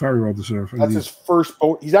 very well deserved. That's his first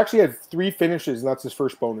bonus. He's actually had 3 finishes, and that's his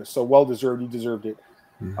first bonus. So well deserved. He deserved it.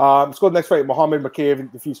 Let's go to the next fight. Muhammad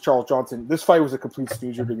Makayev defeats Charles Johnson. This fight was a complete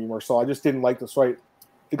snoozer to me, Marcel. I just didn't like this fight.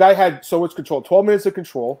 The guy had so much control, 12 minutes of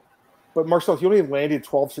control, but Marcel, he only landed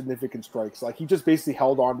 12 significant strikes. Like, he just basically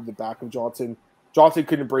held on to the back of Johnson. Johnson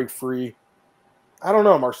couldn't break free. I don't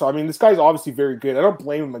know, Marcel. I mean, this guy's obviously very good. I don't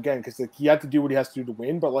blame him again because like, he had to do what he has to do to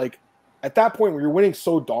win. But like at that point where you're winning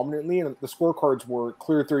so dominantly and the scorecards were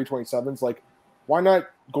clear 30-27s, like why not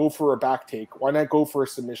go for a back take? Why not go for a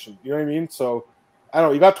submission? You know what I mean? So I don't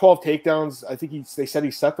know. He got 12 takedowns. I think they said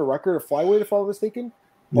he set the record of flyweight, if I'm not mistaken.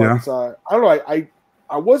 But, I don't know.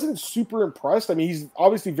 I wasn't super impressed. I mean, he's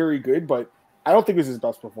obviously very good, but I don't think it was his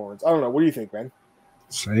best performance. I don't know. What do you think, man?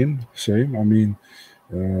 Same. I mean,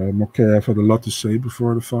 Mokaev had a lot to say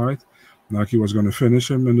before the fight. Like he was going to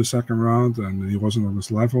finish him in the second round, and he wasn't on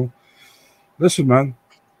his level. Listen, man,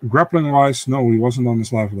 grappling-wise, no, he wasn't on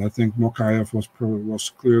his level. I think Mokaev was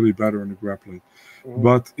clearly better in the grappling. Mm-hmm.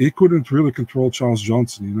 But he couldn't really control Charles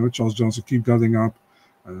Johnson. You know, Charles Johnson keep getting up.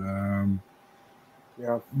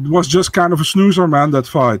 Yeah, it was just kind of a snoozer, man, that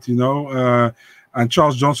fight, you know. And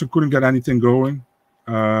Charles Johnson couldn't get anything going.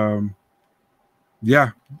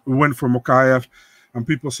 Yeah, win for Mokaev. And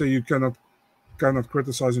people say you cannot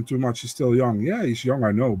criticize him too much. He's still young. Yeah, he's young,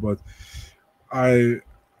 I know. But I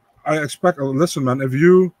expect. Listen, man, if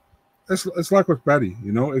you, it's like with Paddy,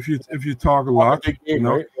 you know. If you talk a lot, big game, you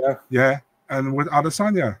know, right? yeah. And with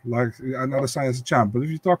Adesanya, like Adesanya is a champ. But if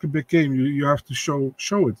you talk a big game, you have to show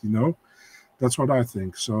it, you know. That's what I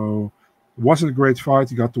think. So it wasn't a great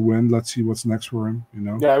fight. He got the win. Let's see what's next for him, you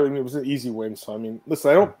know. Yeah, I mean, it was an easy win. So I mean,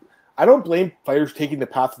 listen, I don't blame fighters taking the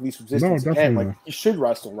path of least resistance. No, definitely like he should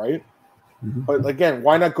wrestle, right? Mm-hmm. But again,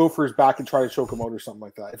 why not go for his back and try to choke him out or something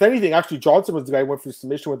like that? If anything, actually, Johnson was the guy who went for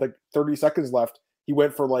submission with like 30 seconds left. He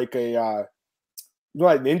went for like a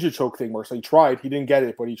like ninja choke thing where so he tried. He didn't get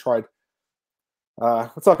it, but he tried.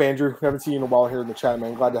 What's up, Andrew? We haven't seen you in a while here in the chat,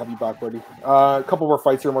 man. Glad to have you back, buddy. A couple more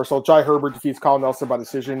fights here, Marcel. Jai Herbert defeats Kyle Nelson by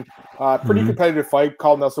decision. Pretty competitive fight.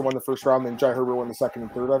 Kyle Nelson won the first round, then Jai Herbert won the second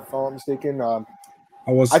and third, if I'm not mistaken. I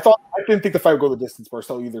didn't think the fight would go the distance,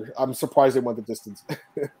 Marcel, either. I'm surprised it went the distance.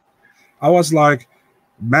 I was like,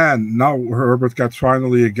 man, now Herbert got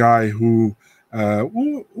finally a guy who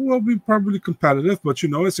will be probably competitive, but, you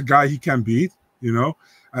know, it's a guy he can beat, you know.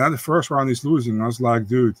 And then the first round he's losing. I was like,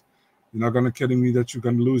 dude, you're not going to kidding me that you're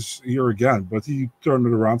going to lose here again. But he turned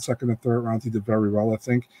it around. Second and third round, he did very well, I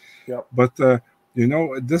think. Yeah. But, you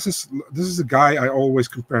know, this is a guy I always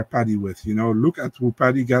compare Paddy with. You know, look at who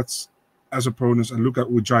Paddy gets as opponents and look at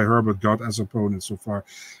who Jai Herbert got as opponents so far.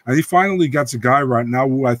 And he finally gets a guy right now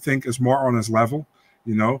who I think is more on his level,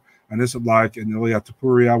 you know. And this is like in Ilia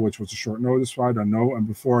Topuria, which was a short notice fight, I know. And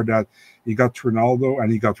before that, he got Trinaldo and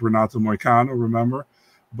he got Renato Moicano, remember?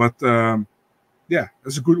 But, yeah,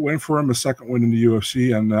 it's a good win for him, a second win in the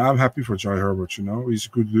UFC. And I'm happy for Jai Herbert, you know. He's a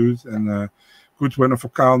good dude and good winner for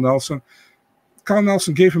Kyle Nelson. Kyle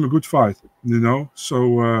Nelson gave him a good fight, you know.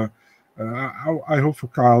 So, I hope for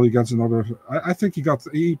Kyle he gets another. I think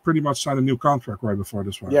he pretty much signed a new contract right before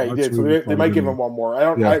this one. Yeah, he did. So they might give him one more. I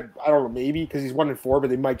don't know, maybe because he's 1-4, but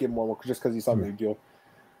they might give him one more just because he's not a big deal.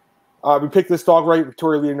 We picked this dog right.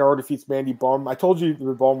 Victoria Leonardo defeats Mandy Bum. I told you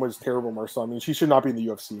the Bum was terrible, Marcel. I mean, she should not be in the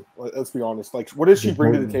UFC. Let's be honest. Like, what does she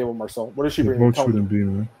bring to the table, Marcel? What does she bring? Both shouldn't be,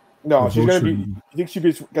 man. No, she's gonna be. You think she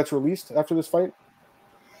gets released after this fight?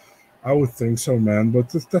 I would think so, man. But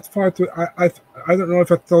that fight, I don't know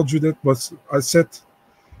if I told you that, but I said,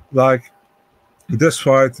 like, this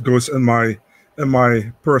fight goes in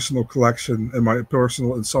my personal collection, in my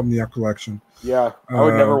personal Insomnia collection. Yeah, I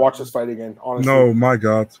would never watch this fight again, honestly. No, my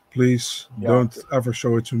God, please don't ever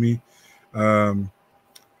show it to me. I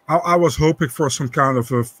was hoping for some kind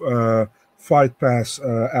of a fight pass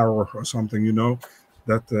error or something, you know,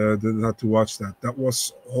 that had to watch that. That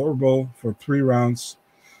was horrible for 3 rounds.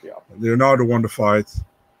 Yeah, Leonardo won the fight,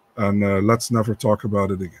 and let's never talk about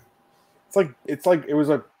it again. It's like it was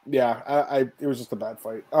a it was just a bad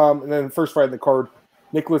fight. And then the first fight in the card,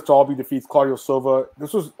 Nicholas Dalby defeats Claudio Silva.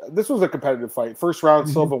 This was a competitive fight. First round,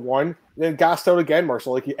 Silva won, then gassed out again.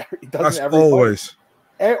 Marcel, like he doesn't every always. Fight.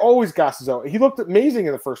 And always gasses out. He looked amazing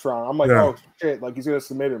in the first round. I'm like, oh shit, like he's gonna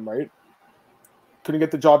submit him, right? Couldn't get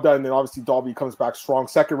the job done, and then obviously Dalby comes back strong.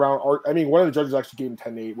 Second round, I mean, one of the judges actually gave him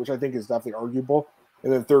 10-8, which I think is definitely arguable.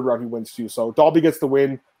 And then third round, he wins too. So Dalby gets the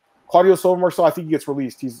win. Claudio Silva, Marcel, I think he gets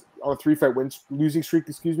released. He's on a 3-fight losing streak,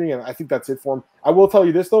 and I think that's it for him. I will tell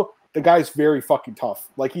you this, though. The guy's very fucking tough.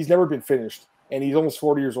 Like, he's never been finished, and he's almost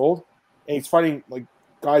 40 years old, and he's fighting, like,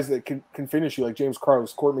 guys that can finish you, like James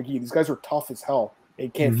Krause, Court McGee. These guys are tough as hell, and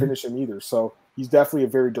you can't finish him either. So he's definitely a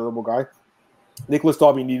very durable guy. Nicholas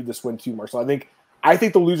Dalby needed this win too, Marcel. I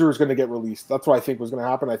think the loser is going to get released. That's what I think was going to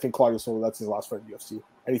happen. I think Claudio Silva, that's his last fight in the UFC.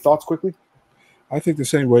 Any thoughts quickly? I think the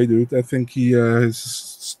same way, dude. I think he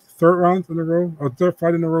his third round in a row, or third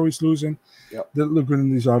fight in a row, he's losing. Yep. Didn't look good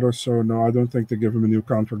in these others, so no, I don't think they give him a new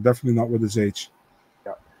contract. Definitely not with his age.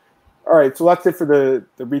 Yeah. All right, so that's it for the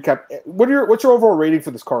recap. What's your overall rating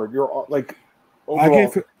for this card? You're like,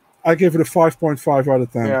 overall, I gave it a 5.5 out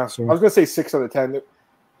of 10. Yeah, so. I was gonna say 6 out of 10. The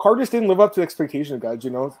card just didn't live up to expectations, guys. You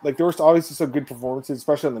know, like there was obviously some good performances,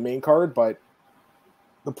 especially on the main card, but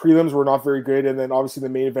the prelims were not very good, and then obviously the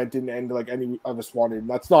main event didn't end like any of us wanted. And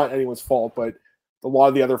that's not anyone's fault, but a lot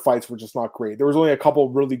of the other fights were just not great. There was only a couple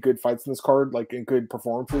really good fights in this card, like in good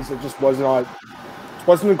performances. It just wasn't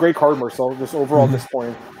a great card, Marcel. Just overall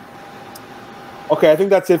disappointing. Okay, I think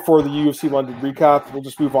that's it for the UFC London recap. We'll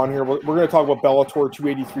just move on here. We're going to talk about Bellator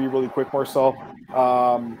 283 really quick, Marcel.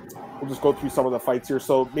 We'll just go through some of the fights here.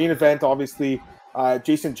 So main event, obviously,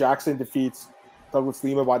 Jason Jackson defeats Douglas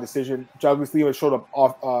Lima by decision. Douglas Lima showed up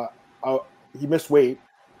off. He missed weight,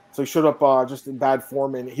 so he showed up just in bad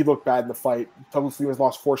form, and he looked bad in the fight. Douglas Lima's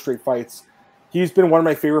lost 4 straight fights. He's been one of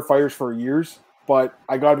my favorite fighters for years, but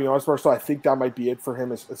I got to be honest, Marcel, I think that might be it for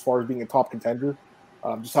him as far as being a top contender.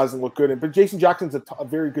 Just hasn't looked good. But Jason Jackson's a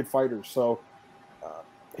very good fighter. So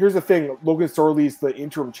here's the thing. Logan Storley's the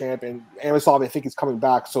interim champ, and Amosov, I think, is coming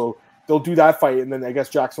back. So they'll do that fight, and then I guess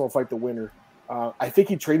Jackson will fight the winner. I think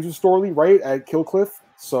he trains with Storley, right, at Killcliff.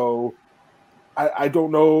 So I don't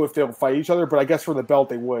know if they'll fight each other, but I guess for the belt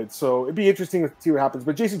they would. So it'd be interesting to see what happens.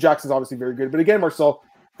 But Jason Jackson's obviously very good. But again, Marcel,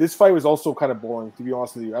 this fight was also kind of boring, to be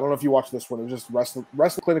honest with you. I don't know if you watched this one. It was just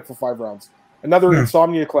wrestling clinic for 5 rounds. Another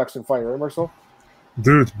Insomnia Collection fight, right, Marcel?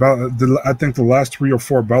 Dude, I think the last 3 or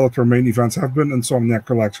 4 Bellator main events have been Insomniac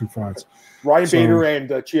Collection fights. Ryan Bader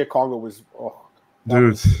and Chia Kongo was...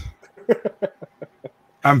 dude.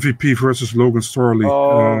 MVP versus Logan Storley.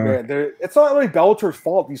 Oh, man. It's not really Bellator's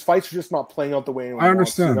fault. These fights are just not playing out the way anyone I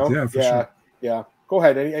understand. Wants, Yeah, for sure. Yeah. Go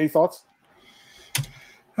ahead. Any thoughts?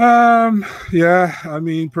 Yeah, I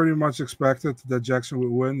mean, pretty much expected that Jackson would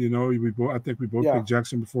win. You know, I think we both picked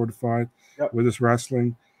Jackson before the fight with his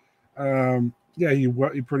wrestling. Yeah,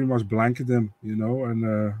 he pretty much blanketed him, you know,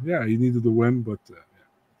 and he needed the win, but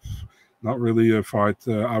not really a fight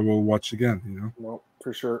I will watch again, you know. No,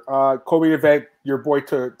 for sure. Kobe event, your boy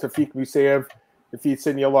Tafik Musayev defeats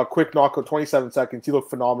Sidney Yella. Quick knockout, 27 seconds. He looked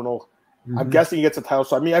phenomenal. Mm-hmm. I'm guessing he gets a title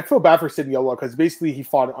shot. I mean, I feel bad for Sidney Yella because basically he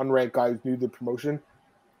fought an unranked guy who's new to the promotion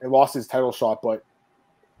and lost his title shot, but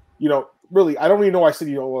you know, really, I don't even know why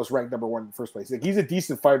Sidney Yella was ranked number 1 in the first place. Like, he's a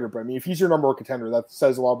decent fighter, but I mean, if he's your number 1 contender, that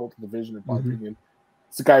says a lot about the division, in my opinion.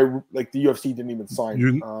 It's a guy like the UFC didn't even sign.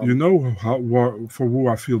 You know for who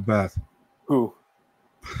I feel bad? Who?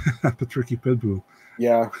 Patricky Pitbull.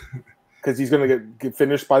 Yeah, because he's going to get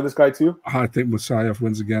finished by this guy too. I think Musayev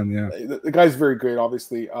wins again. Yeah, the guy's very good.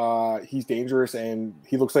 Obviously, he's dangerous, and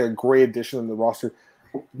he looks like a great addition in the roster.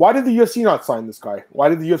 Why did the UFC not sign this guy? Why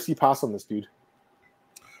did the UFC pass on this dude?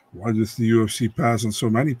 Why does the UFC pass on so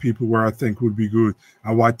many people where I think would be good?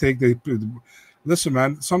 And why listen,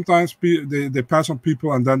 man, sometimes they pass on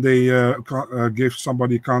people and then they give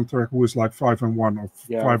somebody a contract who is like 5-1 or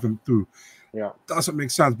 5-2. Yeah. Doesn't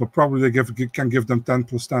make sense, but probably they can give them 10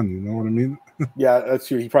 plus 10, you know what I mean? Yeah, that's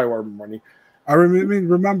true. He probably wanted money. I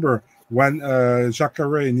remember when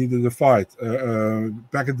Jacare needed a fight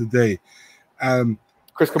back in the day.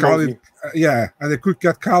 Chris Camozzi. And they could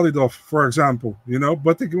get Khalidov, for example, you know,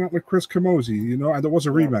 but they went with Chris Camozzi, you know, and there was a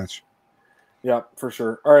rematch. Yeah, for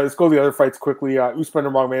sure. All right, let's go to the other fights quickly. Usman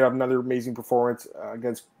Nurmagomedov, another amazing performance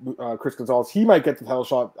against Chris Gonzalez. He might get the title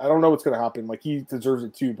shot. I don't know what's going to happen. Like, he deserves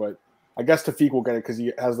it too, but I guess Tafik will get it because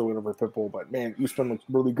he has the win over Pitbull. But, man, Usman looks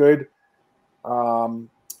really good.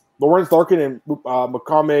 Lawrence Larkin and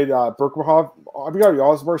Muhammad Berkmahov, I've got to be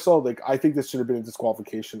honest, Marcel, like, I think this should have been a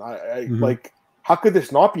disqualification. Like, how could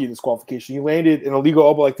this not be a disqualification? You landed an illegal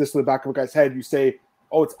elbow like this to the back of a guy's head. You say,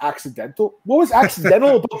 oh, it's accidental? What was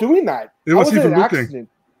accidental about doing that? It wasn't even an accident.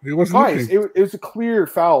 It wasn't guys, it was a clear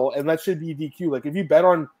foul, and that should be DQ. Like, if you bet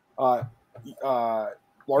on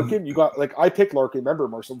Larkin, you got, like, I picked Larkin, remember,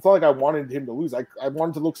 Marcel. It's not like I wanted him to lose. I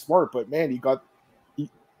wanted to look smart, but, man, he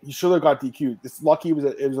should have got DQ'd. It's lucky it was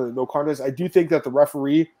a no contest. I do think that the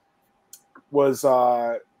referee was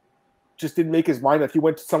just didn't make his mind up. He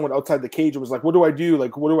went to someone outside the cage and was like, what do I do?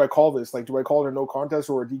 Like, what do I call this? Like, do I call it a no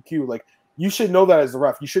contest or a DQ? Like, you should know that as the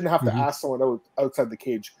ref. You shouldn't have to ask someone outside the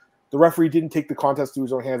cage. The referee didn't take the contest to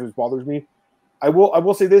his own hands, which bothers me. I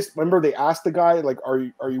will say this. Remember, they asked the guy, like, are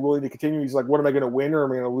you willing to continue? He's like, what am I going to win or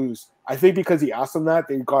am I going to lose? I think because he asked them that,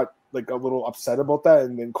 they got, like, a little upset about that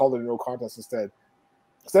and then called it a no contest instead.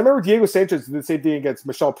 Because I remember Diego Sanchez did the same thing against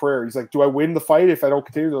Michel Pereira. He's like, do I win the fight if I don't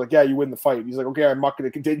continue? They're like, yeah, you win the fight. He's like, okay, I'm not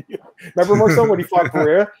going to continue. Remember, Marcel, when he fought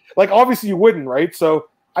Pereira? Like, obviously you wouldn't, right? So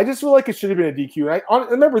I just feel like it should have been a DQ.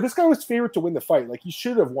 And remember, this guy was favored to win the fight. Like, he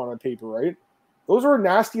should have won on paper, right? Those were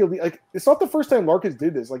nasty. Like, it's not the first time Larkins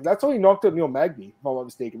did this. Like, that's how he knocked out Neil Magny, if I'm not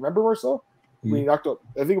mistaken. Remember, Marcel? When he knocked out,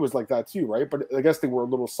 I think it was like that too, right? But I guess they were a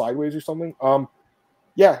little sideways or something.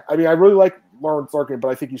 Yeah, I mean, I really like Lawrence Larkin, but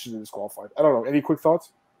I think he should have disqualified. I don't know. Any quick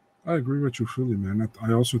thoughts? I agree with you fully, man.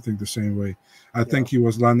 I also think the same way. I think he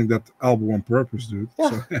was landing that elbow on purpose, dude. Yeah.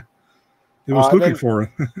 So, He was looking then, for it.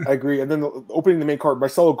 I agree. And then opening the main card,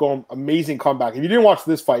 Marcelo Golem, amazing comeback. If you didn't watch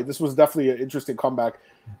this fight, this was definitely an interesting comeback.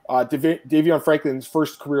 Davion Franklin's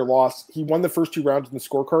first career loss. He won the first 2 rounds in the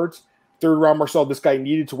scorecards. Third round, Marcel, this guy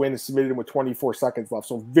needed to win and submitted him with 24 seconds left.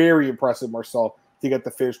 So very impressive, Marcel, to get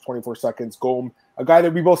the finish 24 seconds. Golem, a guy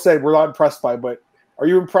that we both said we're not impressed by, but are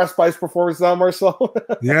you impressed by his performance now, Marcel?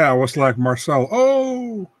 Yeah, I was like, Marcel,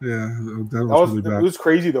 oh! Yeah, that was really bad. It was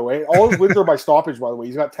crazy, though, eh? All his wins are by stoppage, by the way.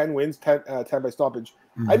 He's got 10 wins, 10 by stoppage.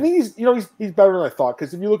 I think he's better than I thought,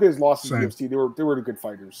 because if you look at his losses in UFC, they were good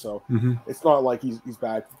fighters, so it's not like he's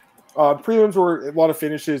bad. Prelims were a lot of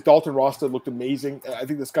finishes. Dalton Rosta looked amazing. I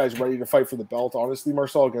think this guy's ready to fight for the belt, honestly,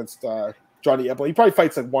 Marcel, against Johnny Epple. He probably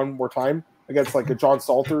fights like one more time against like a John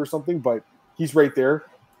Salter or something, but he's right there.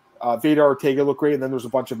 Vader Ortega looked great, and then there's a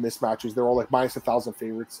bunch of mismatches. They're all like minus 1,000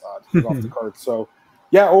 favorites to get off the card. So,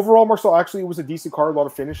 yeah, overall, Marcel, actually, it was a decent card, a lot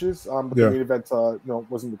of finishes, but the main event,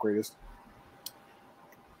 wasn't the greatest.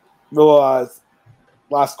 The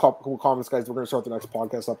last couple comments, guys. We're going to start the next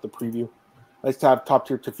podcast up, the preview. Nice to have top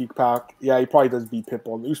tier Tafik Pak. Yeah, he probably does beat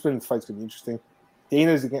Pitbull. Usman's fight's going to be interesting.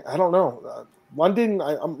 Dana's again. I don't know. London,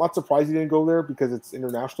 I'm not surprised he didn't go there because it's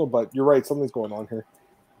international, but you're right. Something's going on here.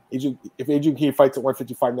 If Adrian Key fights at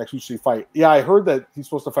 155 next, week, should he fight? Yeah, I heard that he's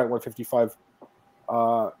supposed to fight 155.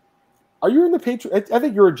 Are you in the Patreon? I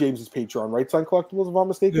think you're in James's Patreon, right? Sign Collectibles, if I'm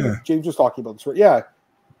mistaken. Yeah. James was talking about this, right? Yeah.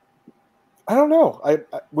 I don't know.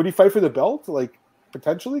 Would he fight for the belt? Like,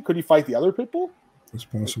 potentially? Could he fight the other Pitbull? It's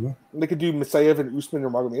possible. They could do Masayev and Usman or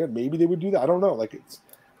Magomedov. Maybe they would do that. I don't know. Like,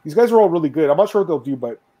 these guys are all really good. I'm not sure what they'll do,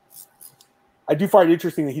 but I do find it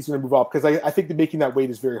interesting that he's going to move up because I think that making that weight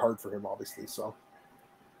is very hard for him, obviously. So.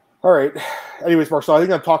 All right. Anyways, Marcel, I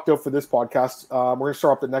think I'm talked out for this podcast. We're going to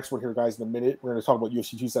start up the next one here, guys, in a minute. We're going to talk about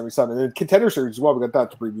UFC 277 and then Contender Series as well. We got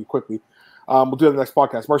that to preview quickly. We'll do it in the next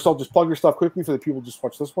podcast. Marcel, just plug your stuff quickly for the people who just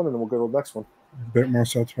watch this one, and then we'll go to the next one.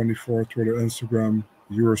 BetMarcel24, Twitter, Instagram,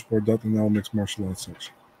 Eurosport.nl, Mixed Martial Arts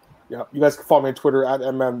section. Yeah, you guys can follow me on Twitter at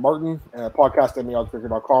MMMartin, and podcast at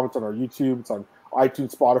MeOddsBreaker.com. It's on our YouTube. It's on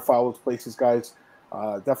iTunes, Spotify, all those places, guys.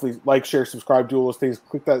 Definitely like, share, subscribe, do all those things.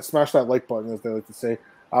 Click that, smash that like button, as they like to say.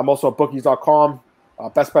 I'm also at bookies.com.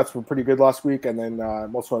 Best bets were pretty good last week. And then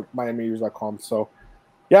I'm also at miaminews.com. So,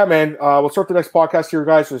 yeah, man, we'll start the next podcast here,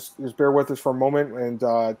 guys. Just bear with us for a moment and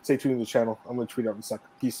stay tuned to the channel. I'm going to tweet out in a second.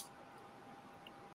 Peace.